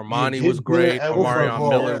was great. Omarion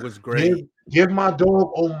Miller was great. Give my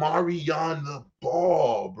dog Omarion the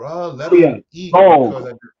ball, bro. Let him eat.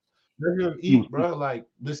 Let him eat, bro.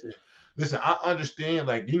 Listen. I understand.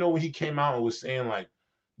 When he came out and was saying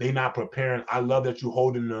they not preparing. I love that you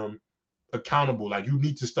holding them accountable. You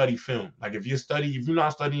need to study film. If you're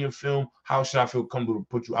not studying film, how should I feel comfortable to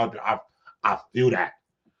put you out there? I feel that.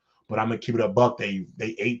 But I'm gonna keep it a buck. They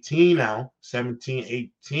 18 now, 17,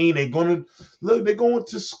 18. They're going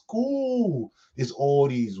to school. It's all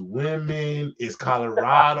these women. It's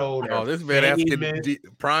Colorado. They're this man asking famous.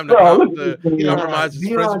 Prime Bro, to look at compromise his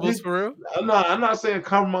Dion, principles for real. I'm not saying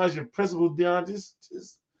compromise your principles, Dion. Just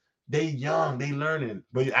they young, they learning.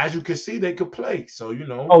 But as you can see, they could play. So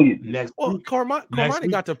next Well, week, Cormani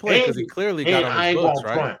got to play because he clearly got on his books,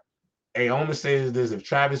 right? Front. Hey, I'm gonna say this: if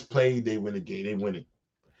Travis played, they win the game. They win it.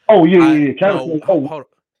 Oh yeah. Travis, hold on.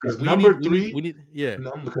 Because number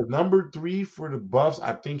three for the Buffs,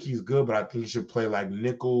 I think he's good, but I think he should play like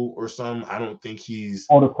nickel or something. I don't think he's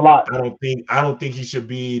on the slot. I don't think he should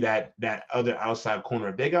be that other outside corner.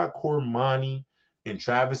 If they got Cormani and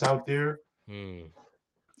Travis out there,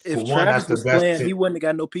 if Travis was playing, he wouldn't have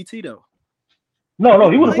got no PT though. No,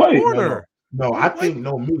 he would have played. No, I think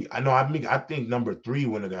number 3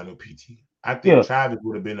 wouldn't have got no PT. I think Travis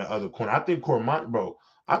would have been the other corner. I think Cormani, bro.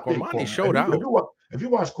 Cormani showed out. If you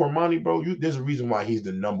watch Cormani, bro, there's a reason why he's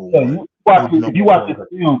the number one. If you watch his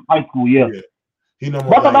film high school, he number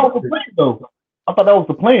one. I thought that was the plan, though. I thought that was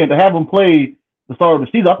the plan to have him play the start of the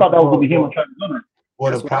season. I thought that was going to be him and Travis Hunter.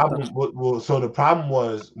 Well, the problem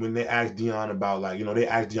was when they asked Dion about they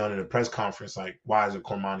asked Dion in a press conference why isn't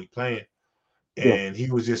Cormani playing, and he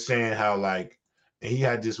was just saying how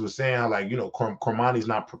Cormani's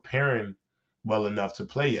not preparing well enough to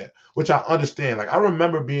play yet, which I understand. I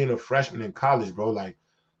remember being a freshman in college, bro. I'm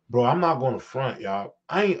not going to front, y'all.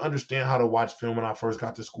 I ain't understand how to watch film when I first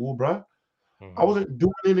got to school, bro. Mm-hmm. I wasn't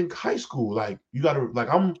doing it in high school. You gotta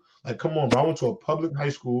come on, bro. I went to a public high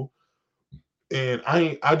school, and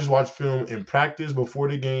I just watched film in practice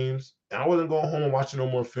before the games, and I wasn't going home and watching no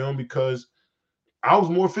more film because I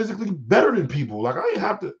was more physically better than people. I ain't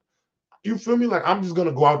have to. You feel me? I'm just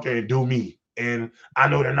gonna go out there and do me. And I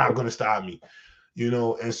know they're not going to stop me,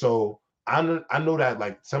 and so I know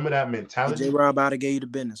that some of that mentality. J-Rob out of gave you the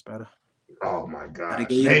business, brother. Oh my God!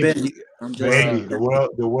 The world.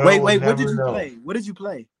 Wait, what did you play? What did you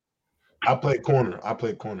play? I played corner.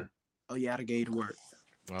 Oh yeah, I gave you the work.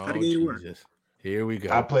 Oh Jesus! Here we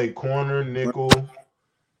go. I played corner, nickel.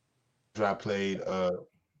 I played. Damn,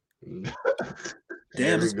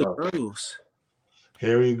 it's the pros.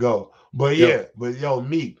 Here we go. But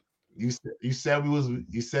Meek. You said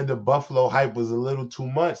the Buffalo hype was a little too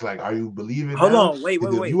much. Are you believing? Hold on, wait.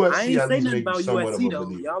 USC I ain't say nothing about USC though.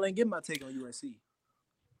 Y'all ain't get my take on USC.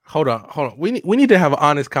 Hold on. We need to have an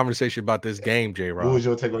honest conversation about this game, J-Rob. What was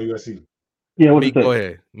your take on USC? Yeah, Meek, go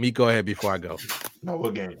ahead. Meek, go ahead before I go. No,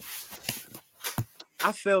 what game?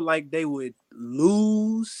 I felt like they would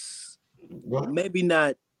lose. What? Maybe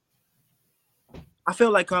not. I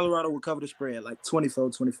felt like Colorado would cover the spread,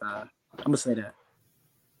 24-25. I'm gonna say that.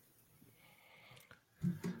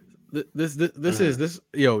 This is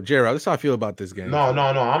J-Rob, this is how I feel about this game. No.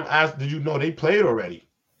 I'm asking, did you know they played already?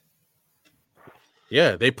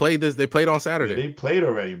 Yeah, they played this. They played on Saturday. Yeah, they played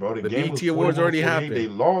already, bro. The game BT Awards already happened. They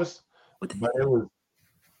lost, but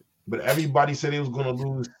everybody said they was gonna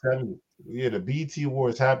lose 70. Yeah, the BT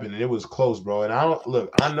Awards happened and it was close, bro. And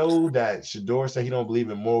I know that Shador said he don't believe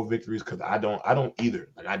in moral victories because I don't either.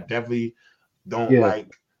 I definitely don't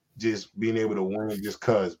like just being able to win just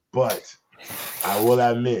cause. But I will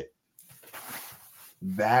admit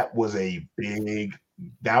that was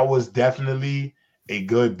definitely a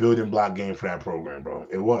good building block game for that program, bro.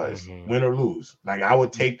 It was win or lose. I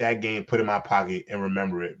would take that game, put it in my pocket, and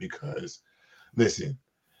remember it because, listen,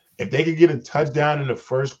 if they could get a touchdown in the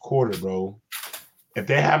first quarter, bro, if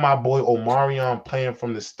they had my boy Omarion playing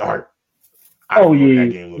from the start, I don't know what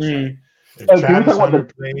that game looks like. If Travis Hunter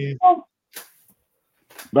plays,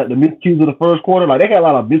 the miscues of the first quarter, they had a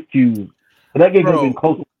lot of miscues. But that game could have been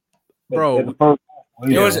close. Bro, it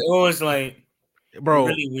was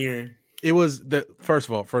really weird. It was first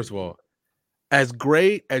of all, as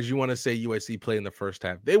great as you want to say USC played in the first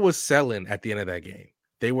half, they was selling at the end of that game.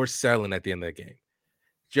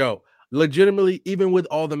 Joe, legitimately, even with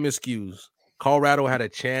all the miscues, Colorado had a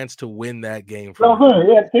chance to win that game. But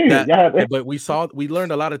we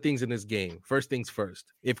learned a lot of things in this game. First things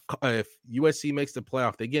first, if USC makes the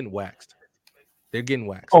playoff, they're getting waxed.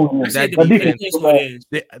 Oh, that defense,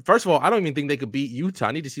 first of all, I don't even think they could beat Utah.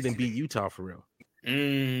 I need to see them beat Utah for real.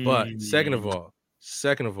 But second of all,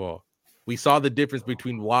 we saw the difference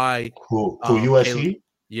between why USC.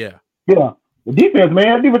 Yeah. The defense,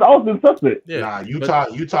 man. Defense also been suspect. Yeah.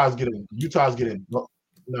 Utah's getting Utah getting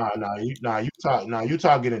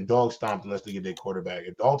dog stomped unless they get their quarterback.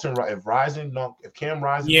 If Cam Rising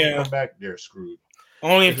come back, they're screwed.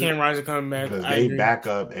 Only if Cam Rising come back. Because they back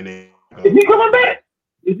up and they. Is he coming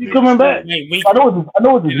back? I know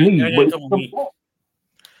it's his knee, but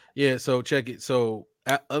yeah. So check it. So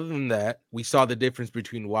other than that, we saw the difference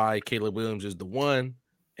between why Caleb Williams is the one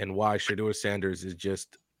and why Shedeur Sanders is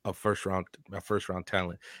just a first round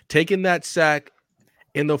talent. Taking that sack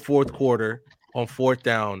in the fourth quarter on fourth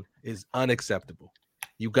down is unacceptable.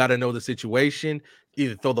 You got to know the situation,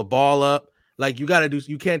 either throw the ball up. Like you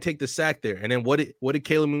can't take the sack there. And then what did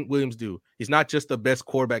Caleb Williams do? He's not just the best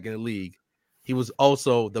quarterback in the league. He was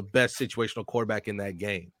also the best situational quarterback in that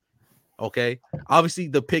game. Okay. Obviously,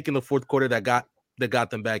 the pick in the fourth quarter that got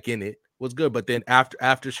them back in it was good. But then after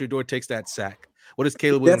Shedeur takes that sack, what does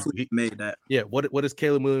Caleb Williams do? Made that. Yeah. What does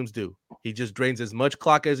Caleb Williams do? He just drains as much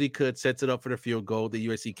clock as he could, sets it up for the field goal. The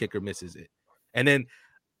USC kicker misses it. And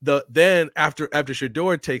then after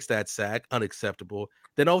Shedeur takes that sack, unacceptable.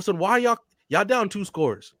 Then all of a sudden, why y'all down 2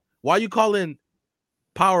 scores? Why are you calling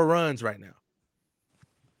power runs right now?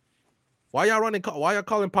 Why y'all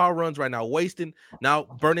calling power runs right now? Burning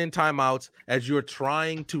timeouts as you're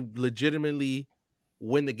trying to legitimately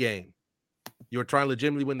win the game. You're trying to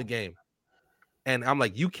legitimately win the game. And I'm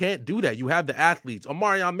like, you can't do that. You have the athletes.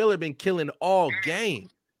 Omarion Miller been killing all game.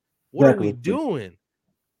 What are we doing?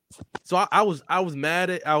 So I was mad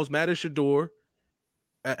at Shedeur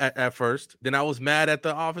at first. Then I was mad at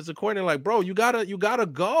the offensive coordinator. Like, bro, you gotta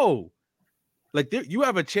go. Like you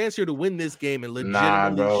have a chance here to win this game and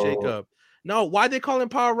legitimately shake up. No, why they calling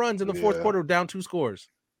power runs in the fourth quarter down 2 scores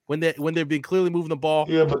when they've been clearly moving the ball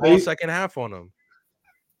all second half on them?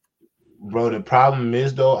 Bro, the problem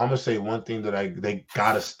is though, I'm gonna say one thing that they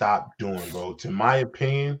gotta stop doing, bro. To my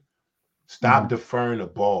opinion, stop deferring the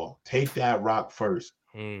ball. Take that rock first.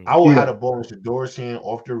 I would have the ball in Shedeur's hand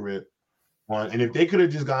off the rip. And if they could have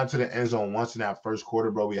just gotten to the end zone once in that first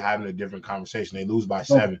quarter, bro, we're having a different conversation. They lose by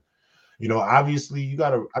 7. You know, obviously,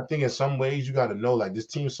 I think in some ways you gotta know, like, this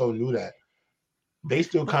team's so new that they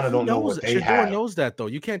still kind of don't know what they have. Shedeur knows that though.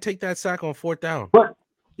 You can't take that sack on fourth down. But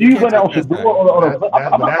you went out Shedeur. I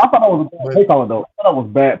thought that was bad play calling though. I thought that was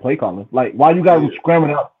bad play calling. Like, why you guys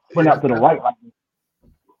scrambling out, putting out to the right? Like,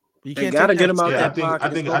 you can't gotta get him out that pocket.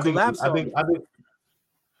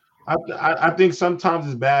 I think sometimes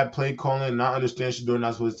it's bad play calling. Not understand Shedeur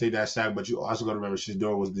not supposed to take that sack, but you also got to remember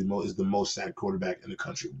Shedeur is the most sacked quarterback in the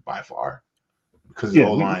country by far because his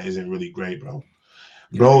O-line isn't really great, bro.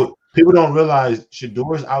 Bro, people don't realize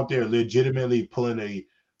Shedeur's out there legitimately pulling a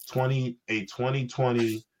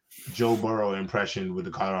 2020 Joe Burrow impression with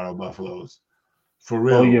the Colorado Buffaloes. For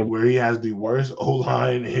real, where he has the worst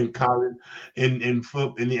O-line in college, in the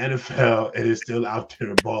NFL, and is still out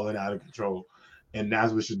there balling out of control. And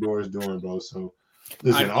that's what Shedeur is doing, bro. So,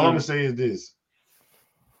 listen, all I'm going to say is this.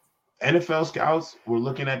 NFL scouts were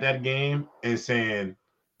looking at that game and saying,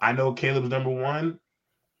 I know Caleb's number 1,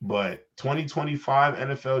 but 2025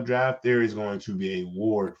 NFL draft, there is going to be a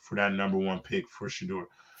war for that number 1 pick for Shedeur.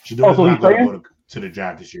 Shedeur is not going to go to the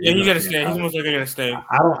draft this year. Yeah, he's going to stay. He's most likely going to stay.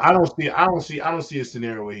 I don't see a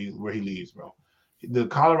scenario where he leaves, bro. The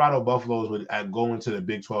Colorado Buffaloes would go into the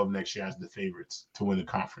Big 12 next year as the favorites to win the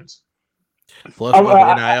conference. Plus, with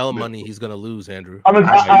the NIL money, he's going to lose, Andrew. I know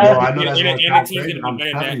that's the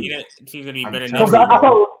team's going to be better than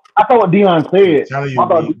that. I thought what Dion said.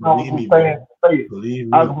 Believe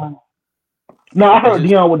me. No, I heard what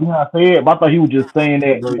Dion said, but I thought he was just saying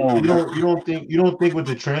that. You don't think with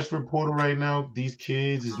the transfer portal right now, these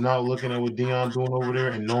kids is not looking at what Dion doing over there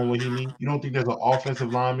and knowing what he needs. You don't think there's an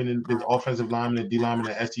offensive lineman and D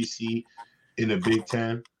lineman in the SEC in the Big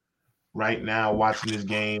Ten right now watching this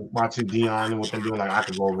game, watching Dion and what they're doing? Like, I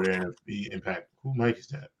could go over there and be impact. Who Mike is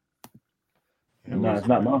that? No, it's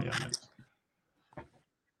not mine.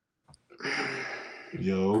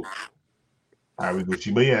 Yo. All right, we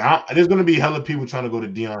Gucci. But yeah, there's gonna be hella people trying to go to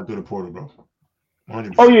Dion through the portal, bro.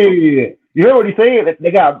 100%. Oh yeah. You heard what he said?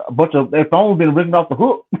 They got a bunch of their phones been ringing off the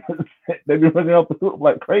hook. They've been ringing off the hook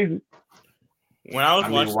like crazy. When I was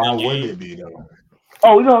watching, why wouldn't it be though?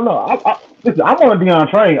 Oh no. Listen, I'm on a Dion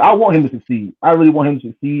train. I want him to succeed. I really want him to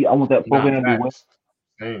succeed. I want that program to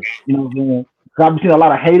win. You know what I'm saying? Because I've seen a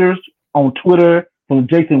lot of haters on Twitter from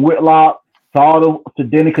Jason Whitlock to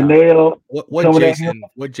Danny Cannell.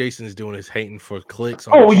 What Jason is doing is hating for clicks.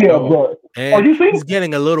 Bro. And he's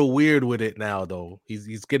getting a little weird with it now, though.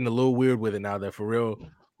 He's getting a little weird with it now. That for real,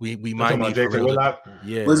 we might need for real.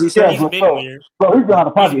 Yeah. Was he saying he's been weird? Bro, he's been out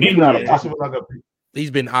of pocket.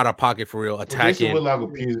 He's been out of pocket for real. Attacking.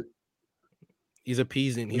 He's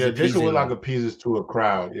appeasing. Jason Whitlock appeases to a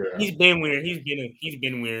crowd. Yeah. He's been weird. He's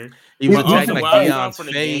been weird. He was attacking Deion's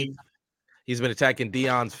faith. He's been attacking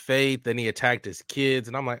Deion's faith. Then he attacked his kids,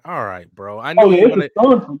 and I'm like, all right, bro. I know you want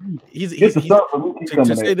to. He's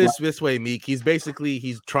to say this way, Meek. He's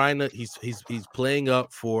playing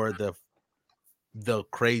up for the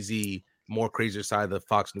crazier side of the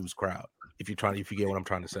Fox News crowd. If you get what I'm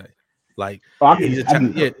trying to say, like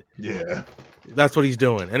yeah, that's what he's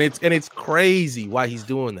doing, and it's crazy why he's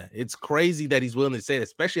doing that. It's crazy that he's willing to say it,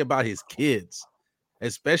 especially about his kids,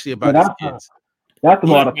 That's a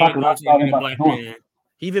lot of talking about doing.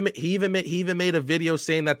 He even made a video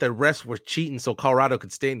saying that the refs were cheating so Colorado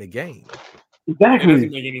could stay in the game. Exactly. It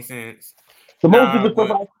doesn't make any sense. The most people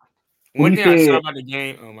stuff. One thing I saw about the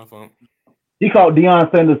game. Oh, my phone. He called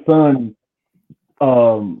Deion Sanders' son,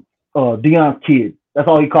 Deion's kid. That's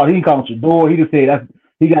all he called. He didn't call him Shador. He just said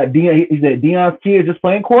he got Deion. He said Deion's kid just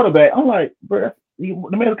playing quarterback. I'm like, bro, the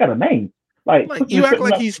man's got a name. Like you act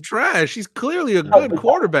like he's trash. He's clearly a good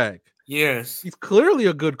quarterback. Yes, he's clearly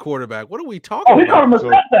a good quarterback. What are we talking about? He called him a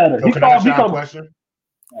stepdadder. Can I ask y'all a question?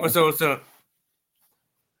 What's up?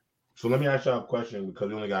 So let me ask y'all a question because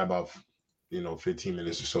we only got about 15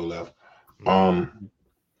 minutes or so left.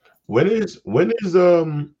 When is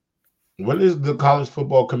the college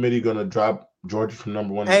football committee gonna drop Georgia from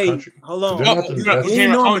number 1 in the country? Hold on. I'm gonna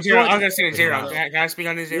say Zero. Can I speak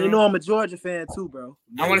on this, Zero? You know I'm a Georgia fan too, bro.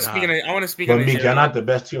 I want to speak on this. Meek, y'all not the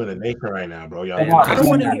best team in the nation right now, bro. Y'all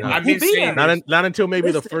I've been saying not until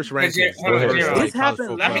maybe the first rankings.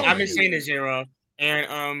 I've been saying this, Zero,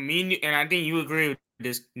 and I think you agree with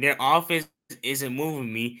this. Their offense isn't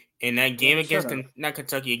moving me in that game against not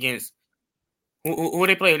Kentucky against. Who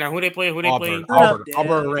they play now? Who they play? Auburn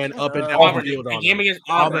ran up and down the field on them. The game against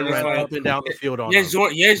Auburn ran up and down the field on them.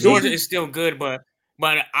 Yes, Georgia is still good, but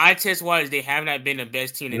eye test wise, they have not been the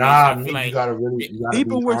best team. I feel like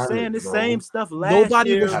people were saying the same stuff last Nobody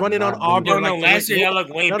year. was running on Auburn. No, last year y'all look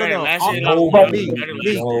way better. Last year Auburn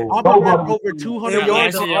ran over 200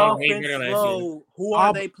 yards. Who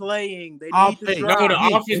are they playing? They need to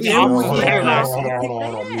drop.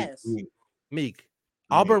 Meek.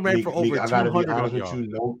 Auburn ran for over 200 yards.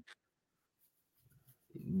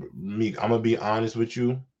 Meek, I'm gonna be honest with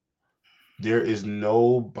you. There is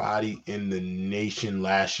nobody in the nation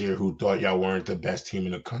last year who thought y'all weren't the best team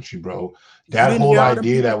in the country, bro. That whole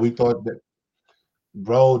idea that we thought that,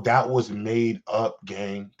 bro, that was made up,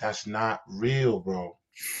 gang. That's not real, bro.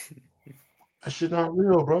 That shit not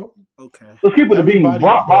real, bro. Okay. Let's keep it being bro.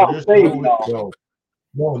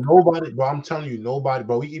 No, nobody, bro. I'm telling you, nobody,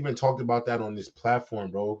 bro. We even talked about that on this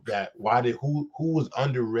platform, bro. That who was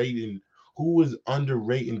underrating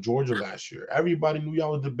Georgia last year? Everybody knew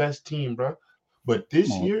y'all was the best team, bro. But this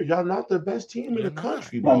year, y'all not the best team in the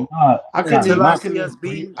country, bro. I can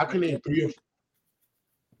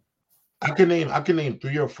name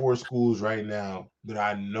 3 or 4 schools right now that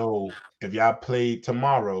I know if y'all played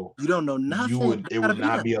tomorrow, you don't know nothing. It would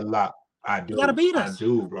not be a lot. I do. You gotta beat us. I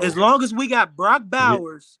do, bro. As long as we got Brock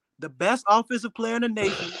Bowers, the best offensive player in the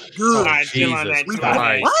nation, good.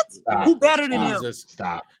 What? Who better than him?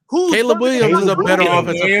 Stop. Caleb Williams is a better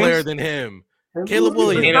offensive player than him. Caleb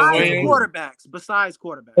Williams. Besides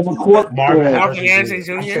quarterbacks. Marvin Harrison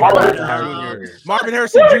Jr. Marvin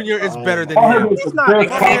Harrison Jr. is better than him. He's not. Marvin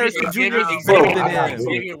Harrison Jr. is better than him.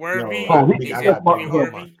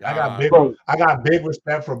 I got big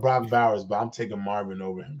respect for Brock Bowers, but I'm taking Marvin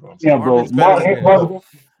over him, bro. Yeah, bro.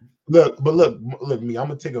 Look, me. I'm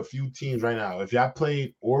gonna take a few teams right now. If y'all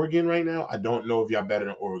played Oregon right now, I don't know if y'all better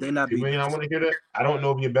than Oregon. I want to hear that. I don't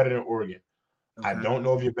know if you're better than Oregon. Okay. I don't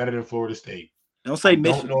know if you're better than Florida State. Don't say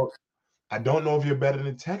Michigan. I don't know if you're better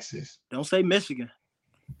than Texas. Don't say Michigan.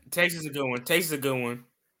 Texas is a good one.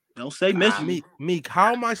 Don't say Michigan. Meek,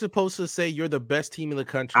 how am I supposed to say you're the best team in the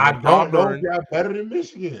country? I don't know if y'all better than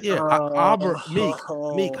Michigan. Yeah, Auburn.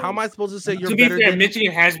 Meek, how am I supposed to say you're better than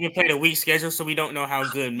Michigan has been played a weak schedule, so we don't know how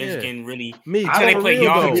good Michigan really. Meek, they play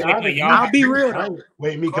y'all. I'll be real though.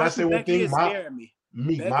 Wait, Meek, can I say one thing?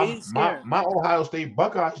 My Ohio State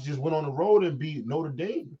Buckeyes just went on the road and beat Notre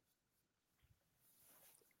Dame.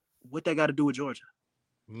 What that got to do with Georgia?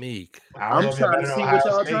 Meek. I'm trying to see what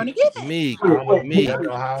y'all trying to get at. Meek. For real.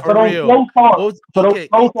 Those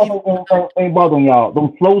ain't bothering y'all.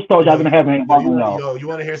 Those slow starts y'all gonna have ain't bothering y'all. Yo, you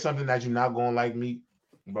want to hear something that you're not gonna like, me,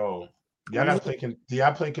 bro? Y'all gotta play. Do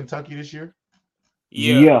y'all play Kentucky this year?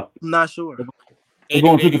 Yeah. I'm not sure. They're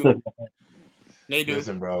going to Kentucky. They do.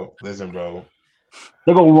 Listen, bro.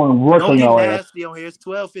 They're gonna run rush on y'all ass. Nasty on here. It's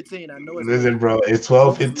 12:15. I know it's late. Bro. It's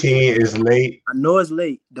 12:15. It's late. I know it's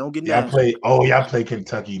late. Don't get nasty. Y'all play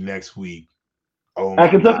Kentucky next week. Oh, at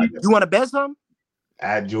Kentucky. God. You want to bet something?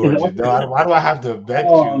 At Georgia. No, why do I have to bet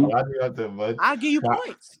you? Why do you have to bet? I'll give you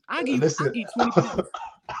points. I'll give you 20 points.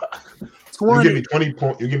 20. You give me 20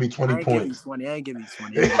 points. You give me 20 points. I ain't give you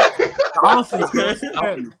 20. The offense,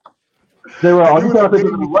 They're you trying to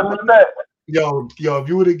think of the Yo, if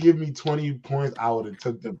you would have given me 20 points, I would have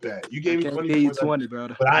took the bet. You gave me 20 points, 20,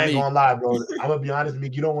 brother. but I ain't gonna lie, bro. I'm gonna be honest,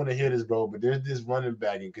 Meek. You don't want to hear this, bro. But there's this running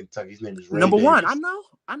back in Kentucky. His name is Ray Number Davis. one.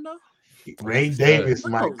 I know. Ray Davis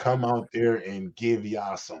might come out there and give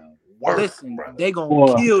y'all some work. Listen, brother. they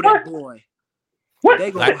gonna kill that boy. What?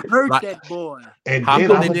 They gonna hurt that boy. And how then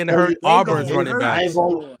come they didn't hurt Auburn's running backs?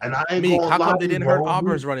 Meek, how come they didn't hurt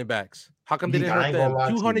Auburn's running backs? How come they didn't hurt them?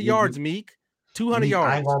 200 yards, Meek. 200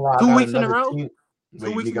 yards. I ain't gonna lie. 2 weeks in a row.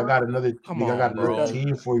 Wait, Meek, I got another. I got another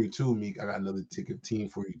team for you too, Meek. I got another ticket team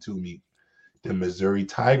for you too, Meek. The Missouri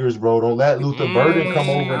Tigers, bro. Don't let Luther Burden come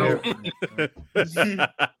over there.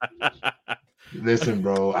 Listen,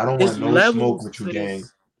 bro. I don't want no smoke with you, gang.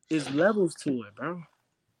 It's levels to it, bro.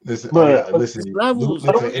 Listen, listen.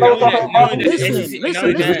 Missouri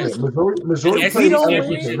plays.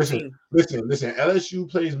 Listen. LSU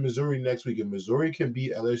plays Missouri next week. If Missouri can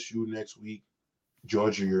beat LSU next week,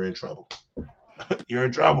 Georgia, you're in trouble. You're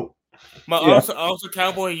in trouble. But also,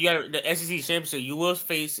 Cowboy, you got the SEC championship. You will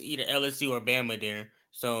face either LSU or Bama there.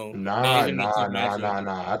 So nah. I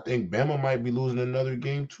think Bama might be losing another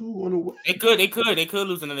game too on the way. They could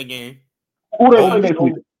lose another game. Who they play next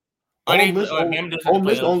week? Ole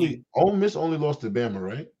Miss only lost to Bama,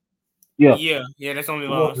 right? Yeah, that's only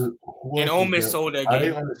loss. And Ole Miss sold that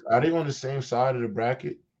game. Are they on the same side of the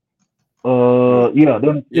bracket? Yeah,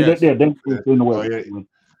 they're in the way.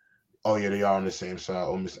 Oh yeah, they are on the same side.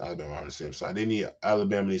 Ole Miss, Alabama are on the same side.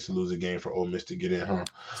 Alabama needs to lose a game for Ole Miss to get in, huh?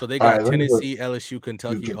 So they got Tennessee, LSU,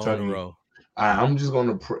 Kentucky on the row. I'm just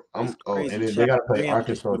gonna. and then they gotta play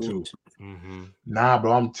Arkansas too. Mm-hmm. Nah,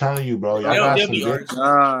 bro, I'm telling you, bro. Y'all got some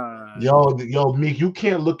yo, Meek, you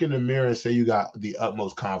can't look in the mirror and say you got the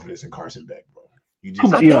utmost confidence in Carson Beck, bro. You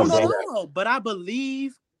just I don't know, but I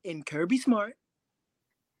believe in Kirby Smart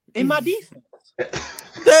in my defense.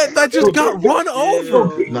 That just got run over.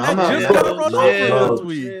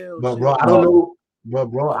 But bro, I don't know.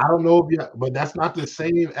 I don't know if but that's not the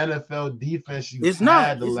same NFL defense you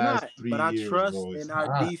had the last 3 years. But I trust in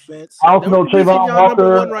our defense. I also know Trayvon Walker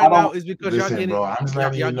number one right now is because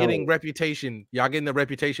y'all getting reputation. Y'all getting the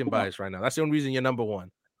reputation bias right now. That's the only reason you're number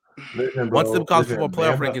one. Listen, bro, once the college football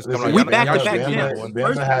playoff rankings come out, we back to back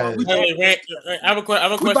I have a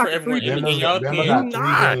question for everyone.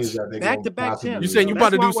 Back to back champs. You saying you about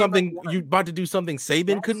to do something? You about to do something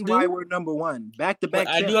Saban couldn't do? That's why we're number one. Back to back.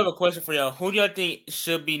 I do have a question for y'all. Who do y'all think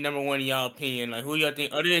should be number one in y'all opinion? Like, who do y'all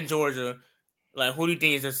think, other than Georgia, like who do you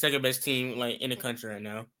think is the second best team like in the country right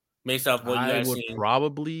now, based off what you guys see? I would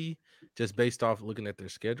probably, just based off looking at their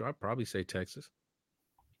schedule, I'd probably say Texas.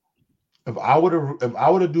 If I were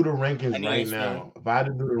to do the rankings right now, if I had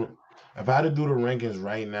to do the rankings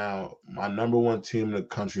right now, my number one team in the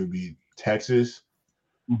country would be Texas.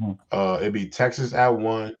 Mm-hmm. It'd be Texas at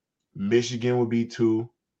 1, Michigan would be 2,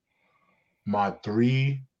 my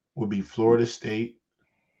 3 would be Florida State,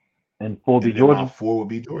 and 4 would be Georgia. My 4 would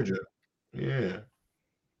be Georgia. Yeah.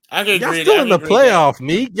 I can agree. Y'all still in the playoff,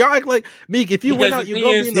 Meek. Y'all act like Meek. If you win out, you're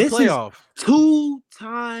gonna be in the playoff.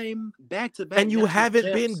 2-time back-to-back, and you haven't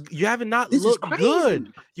looked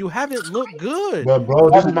good. You haven't looked good. But bro,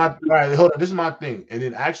 this is my all right. Hold on, this is my thing. And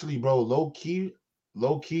then actually, bro, low key,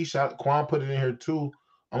 shot. Quan put it in here too.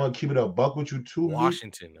 I'm gonna keep it a buck with you too.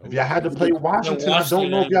 Washington. If y'all had to play Washington, I don't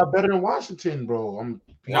know if y'all better than Washington, bro.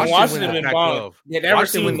 Washington win the Pac-12. Yeah,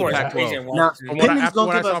 Washington win the Pac-12. From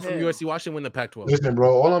what I saw from USC, Washington win the Pac-12. Listen,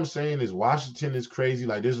 bro. All I'm saying is Washington is crazy.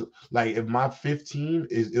 Like this, like if my 5th team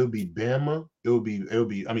it'll be Bama. It'll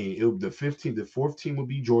be. I mean, the 15th, the 4th team would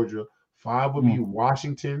be Georgia. 5 would be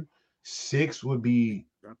Washington. 6 would be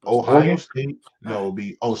Ohio State. No, it'd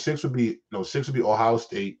be 6 would be Ohio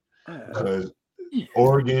State because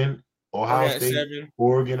Oregon, Ohio State, 7.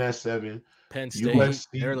 Oregon at 7. Penn State,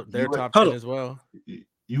 USC, they're top 10 as well.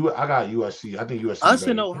 I got USC. I think USC. Us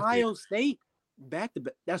in Ohio State back to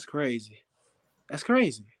back. That's crazy. That's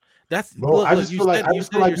crazy. That's bro. Look, I feel like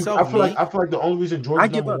the only reason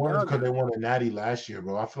Georgia's number one is because they won a natty last year,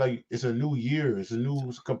 bro. I feel like it's a new year. It's a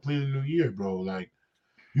completely new year, bro. Like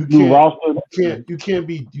you can't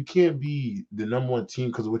be the number one team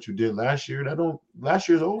because of what you did last year. Last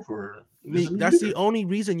year's over. That's the only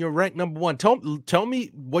reason you're ranked number one. Tell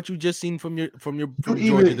me what you just seen from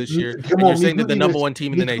Georgia this year. You're saying that the number one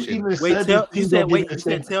team in the nation.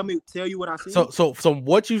 Tell you what I see. So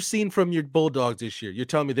what you've seen from your Bulldogs this year, you're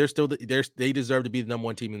telling me they deserve to be the number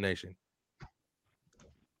one team in the nation.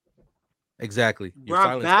 Exactly.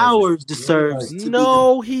 Brock Bowers deserves.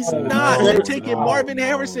 No, he's not. You're taking Marvin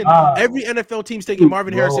Harrison. Every NFL team's taking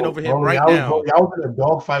Marvin Harrison over him right now. Y'all was in a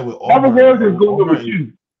dogfight with Marvin Harrison is going with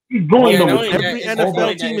you. He's going over every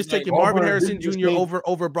NFL team is taking Marvin Harrison Jr.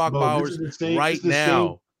 over Brock Bowers right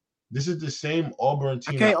now. This is the same Auburn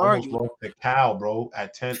team can't that almost argue. lost to Cal, bro.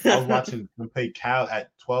 At 10, I was watching them play Cal at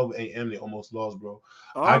 12 a.m. They almost lost, bro.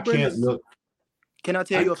 I Auburn can't is. look. Can I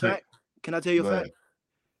tell I you a can't. fact? Can I tell you a Go fact? ahead.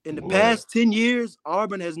 In the Go ahead. past 10 years,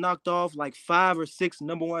 Auburn has knocked off like 5 or 6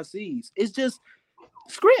 number 1 seeds. It's just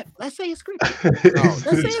script. Let's say it's scripted. Oh, Let's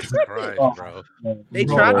say Jesus it's scripted. Christ, bro. They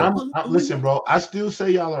Bro, tried to listen, bro. I still say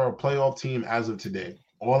y'all are a playoff team as of today.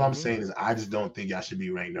 All I'm Mhm. saying is I just don't think y'all should be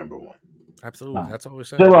ranked number 1. Absolutely. That's all we're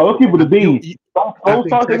saying. So, let's keep it a bean.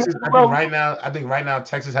 I think right now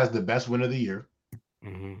Texas has the best win of the year.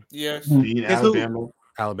 Yes. Beating Alabama.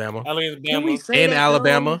 Alabama. Can we say in that,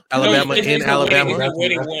 Alabama. though? Alabama in Alabama.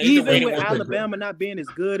 Even with Alabama not being as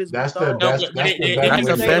good as we That's thought. the best. That's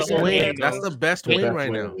the best win. That's the best win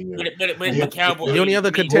right now. But Cowboys. The only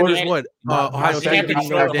other contender is what? Ohio State beating beating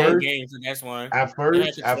Notre Dame. Games, so that's why. At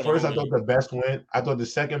first, I thought the best win. I thought the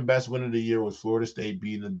second best win of the year was Florida State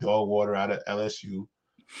beating the dog water out of LSU.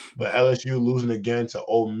 But LSU losing again to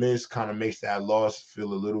Ole Miss kind of makes that loss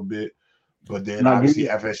feel a little bit. But then obviously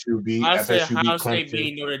FSU beat State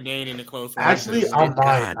beating Notre Dame in the close one. Actually, I'm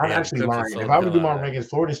lying. I'm actually lying. So if I would do my rankings,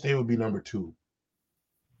 Florida State would be number 2.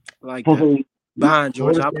 Like that. Behind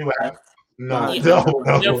Georgia. No.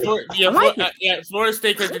 Florida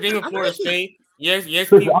State, because the thing with Florida State, yes,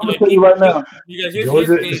 I'm gonna tell you right now.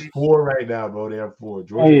 Georgia is 4 right now, bro. They have 4.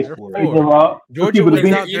 Georgia is 4. Georgia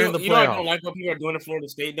wins out during the playoffs. I don't like what people are doing to Florida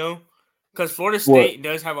State though, because Florida State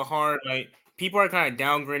does have a hard people are kind of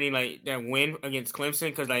downgrading that win against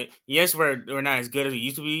Clemson because yes, we're not as good as we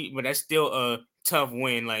used to be, but that's still a tough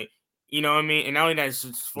win. You know what I mean? And not only that,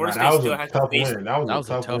 Florida State still has to face. That was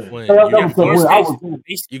a tough win.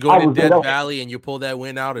 You go to Death Valley and you pull that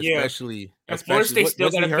win out, especially. Florida State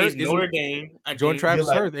still got to face Notre Dame. Jordan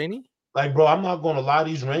Travis hurt, ain't he? Bro, I'm not going to lie.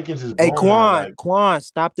 These rankings is hey, Quan,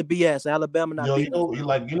 stop the BS. Alabama not beating us.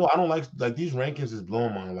 I don't like these rankings is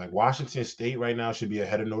blowing mine. Washington State right now should be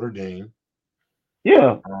ahead of Notre Dame.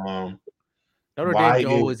 Yeah. Notre Dame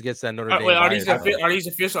always gets that Notre Dame. Wait, are these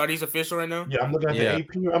official? Are these official right now? Yeah, I'm looking at the AP.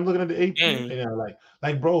 I'm looking at the AP right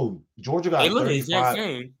now. Bro, Georgia got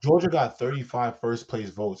 35. Georgia got 35 first place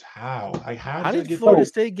votes. How? How did Florida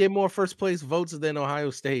State get more first place votes than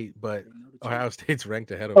Ohio State? But Ohio State's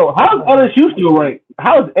ranked ahead of. So how's LSU still ranked?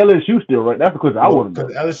 How is LSU still ranked? That's because I want to know.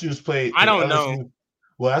 Because LSU's played. I don't know.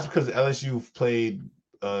 Well, that's because LSU played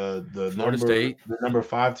the number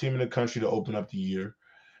 5 team in the country to open up the year.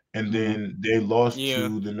 And then they lost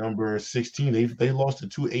to the number 16. They lost to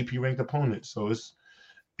 2 AP ranked opponents. So it's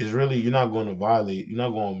really you're not going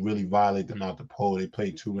to really violate them out the poll. They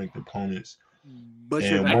played 2 ranked opponents. But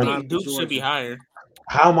I think Duke should be higher.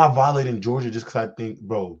 How am I violating Georgia just because I think,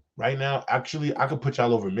 bro, right now, actually I could put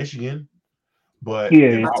y'all over Michigan. But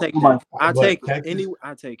I take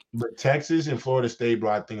it. But Texas and Florida State, bro,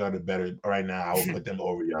 I think are the better right now. I would put them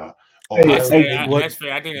over y'all. That's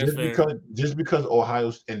fair. I think that's fair. Just because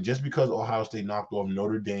Ohio State knocked off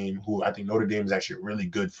Notre Dame, who I think Notre Dame is actually a really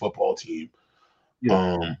good football team.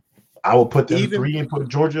 Yeah. I will put them 3 and put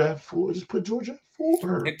Georgia at 4. Just put Georgia at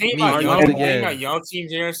 4. The thing about y'all team,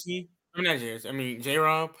 JRC, not JRC, I mean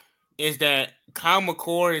J-Rob, is that Kyle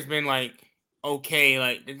McCord has been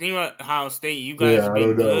okay. The thing about Ohio State, you guys have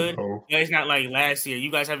been good. It's not like last year.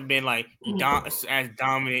 You guys haven't been as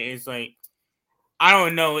dominant. It's I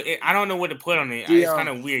don't know. I don't know what to put on it. It's kind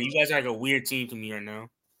of weird. You guys are a weird team to me right now.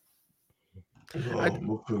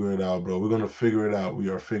 We'll figure it out, bro. We're gonna figure it out. We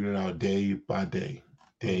are figuring it out day by day.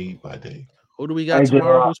 Who do we got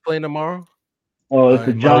tomorrow? Who's playing tomorrow? It's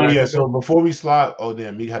the Giants. Yeah. So before we slide,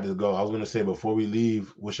 damn, me had to go. I was gonna say before we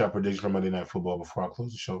leave, what's our prediction for Monday Night Football before I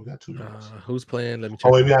close the show? We got 2 minutes. Who's playing? Let me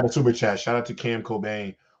check. We had a super chat. Shout out to Cam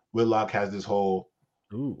Cobain. Whitlock has this whole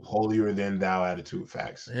holier than thou attitude.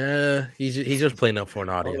 Facts. Yeah, he's just playing up for an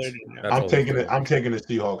audience. I'm taking the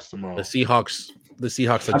Seahawks tomorrow. The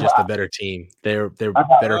Seahawks are just a better team. They're better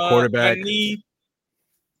quarterback.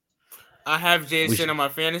 I have JSN on my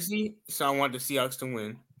fantasy, so I want the Seahawks to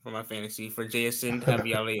win for my fantasy for JSN to have the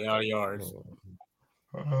yards.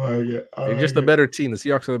 They're just a better team. The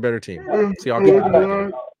Seahawks are the better team.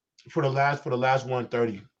 For the last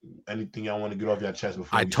 130. Anything y'all want to get off your chest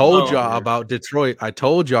before? I told y'all about Detroit.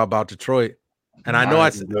 And I know I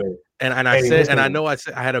said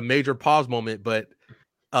I had a major pause moment, but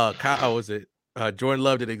Jordan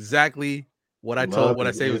Love did exactly what I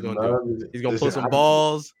said he was going to do. He's going to put some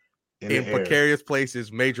balls in precarious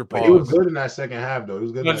places. Major pause. He was good in that second half, though. He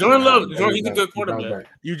was good. Jordan Love, he's a good quarterback.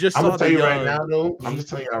 You just I'm telling you right now, though. I'm just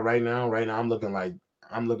telling you right now. Right now, I'm looking like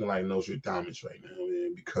Nostradamus right now,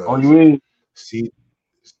 man. Because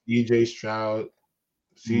CJ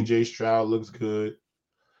Stroud looks good.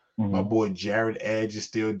 My boy Jared Edge is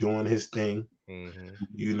still doing his thing.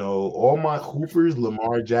 You know, all my hoopers,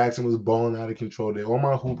 Lamar Jackson was balling out of control. All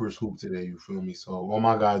my hoopers hooped today. You feel me? So all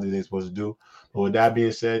my guys did they supposed to do. But with that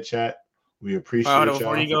being said, chat, we appreciate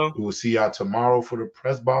y'all. We will see y'all tomorrow for the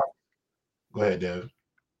press box. Go ahead, Dev.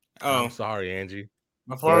 Oh, I'm sorry, Angie.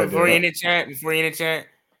 Before you in the chat,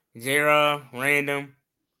 Zero random.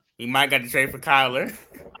 He might got to trade for Kyler.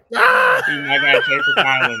 He might got to trade for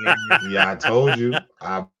Kyler. Man. Yeah, I told you.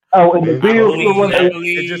 And the Bills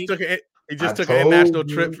He just took an international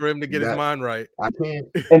trip for him to get his mind right. I can't.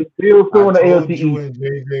 And Bills still in the AFC you and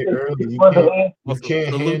JJ early. You can't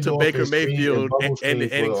salute to Baker Mayfield and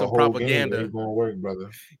ending some propaganda. It ain't gonna work, brother.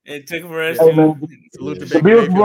 It took for us to salute to Baker Mayfield.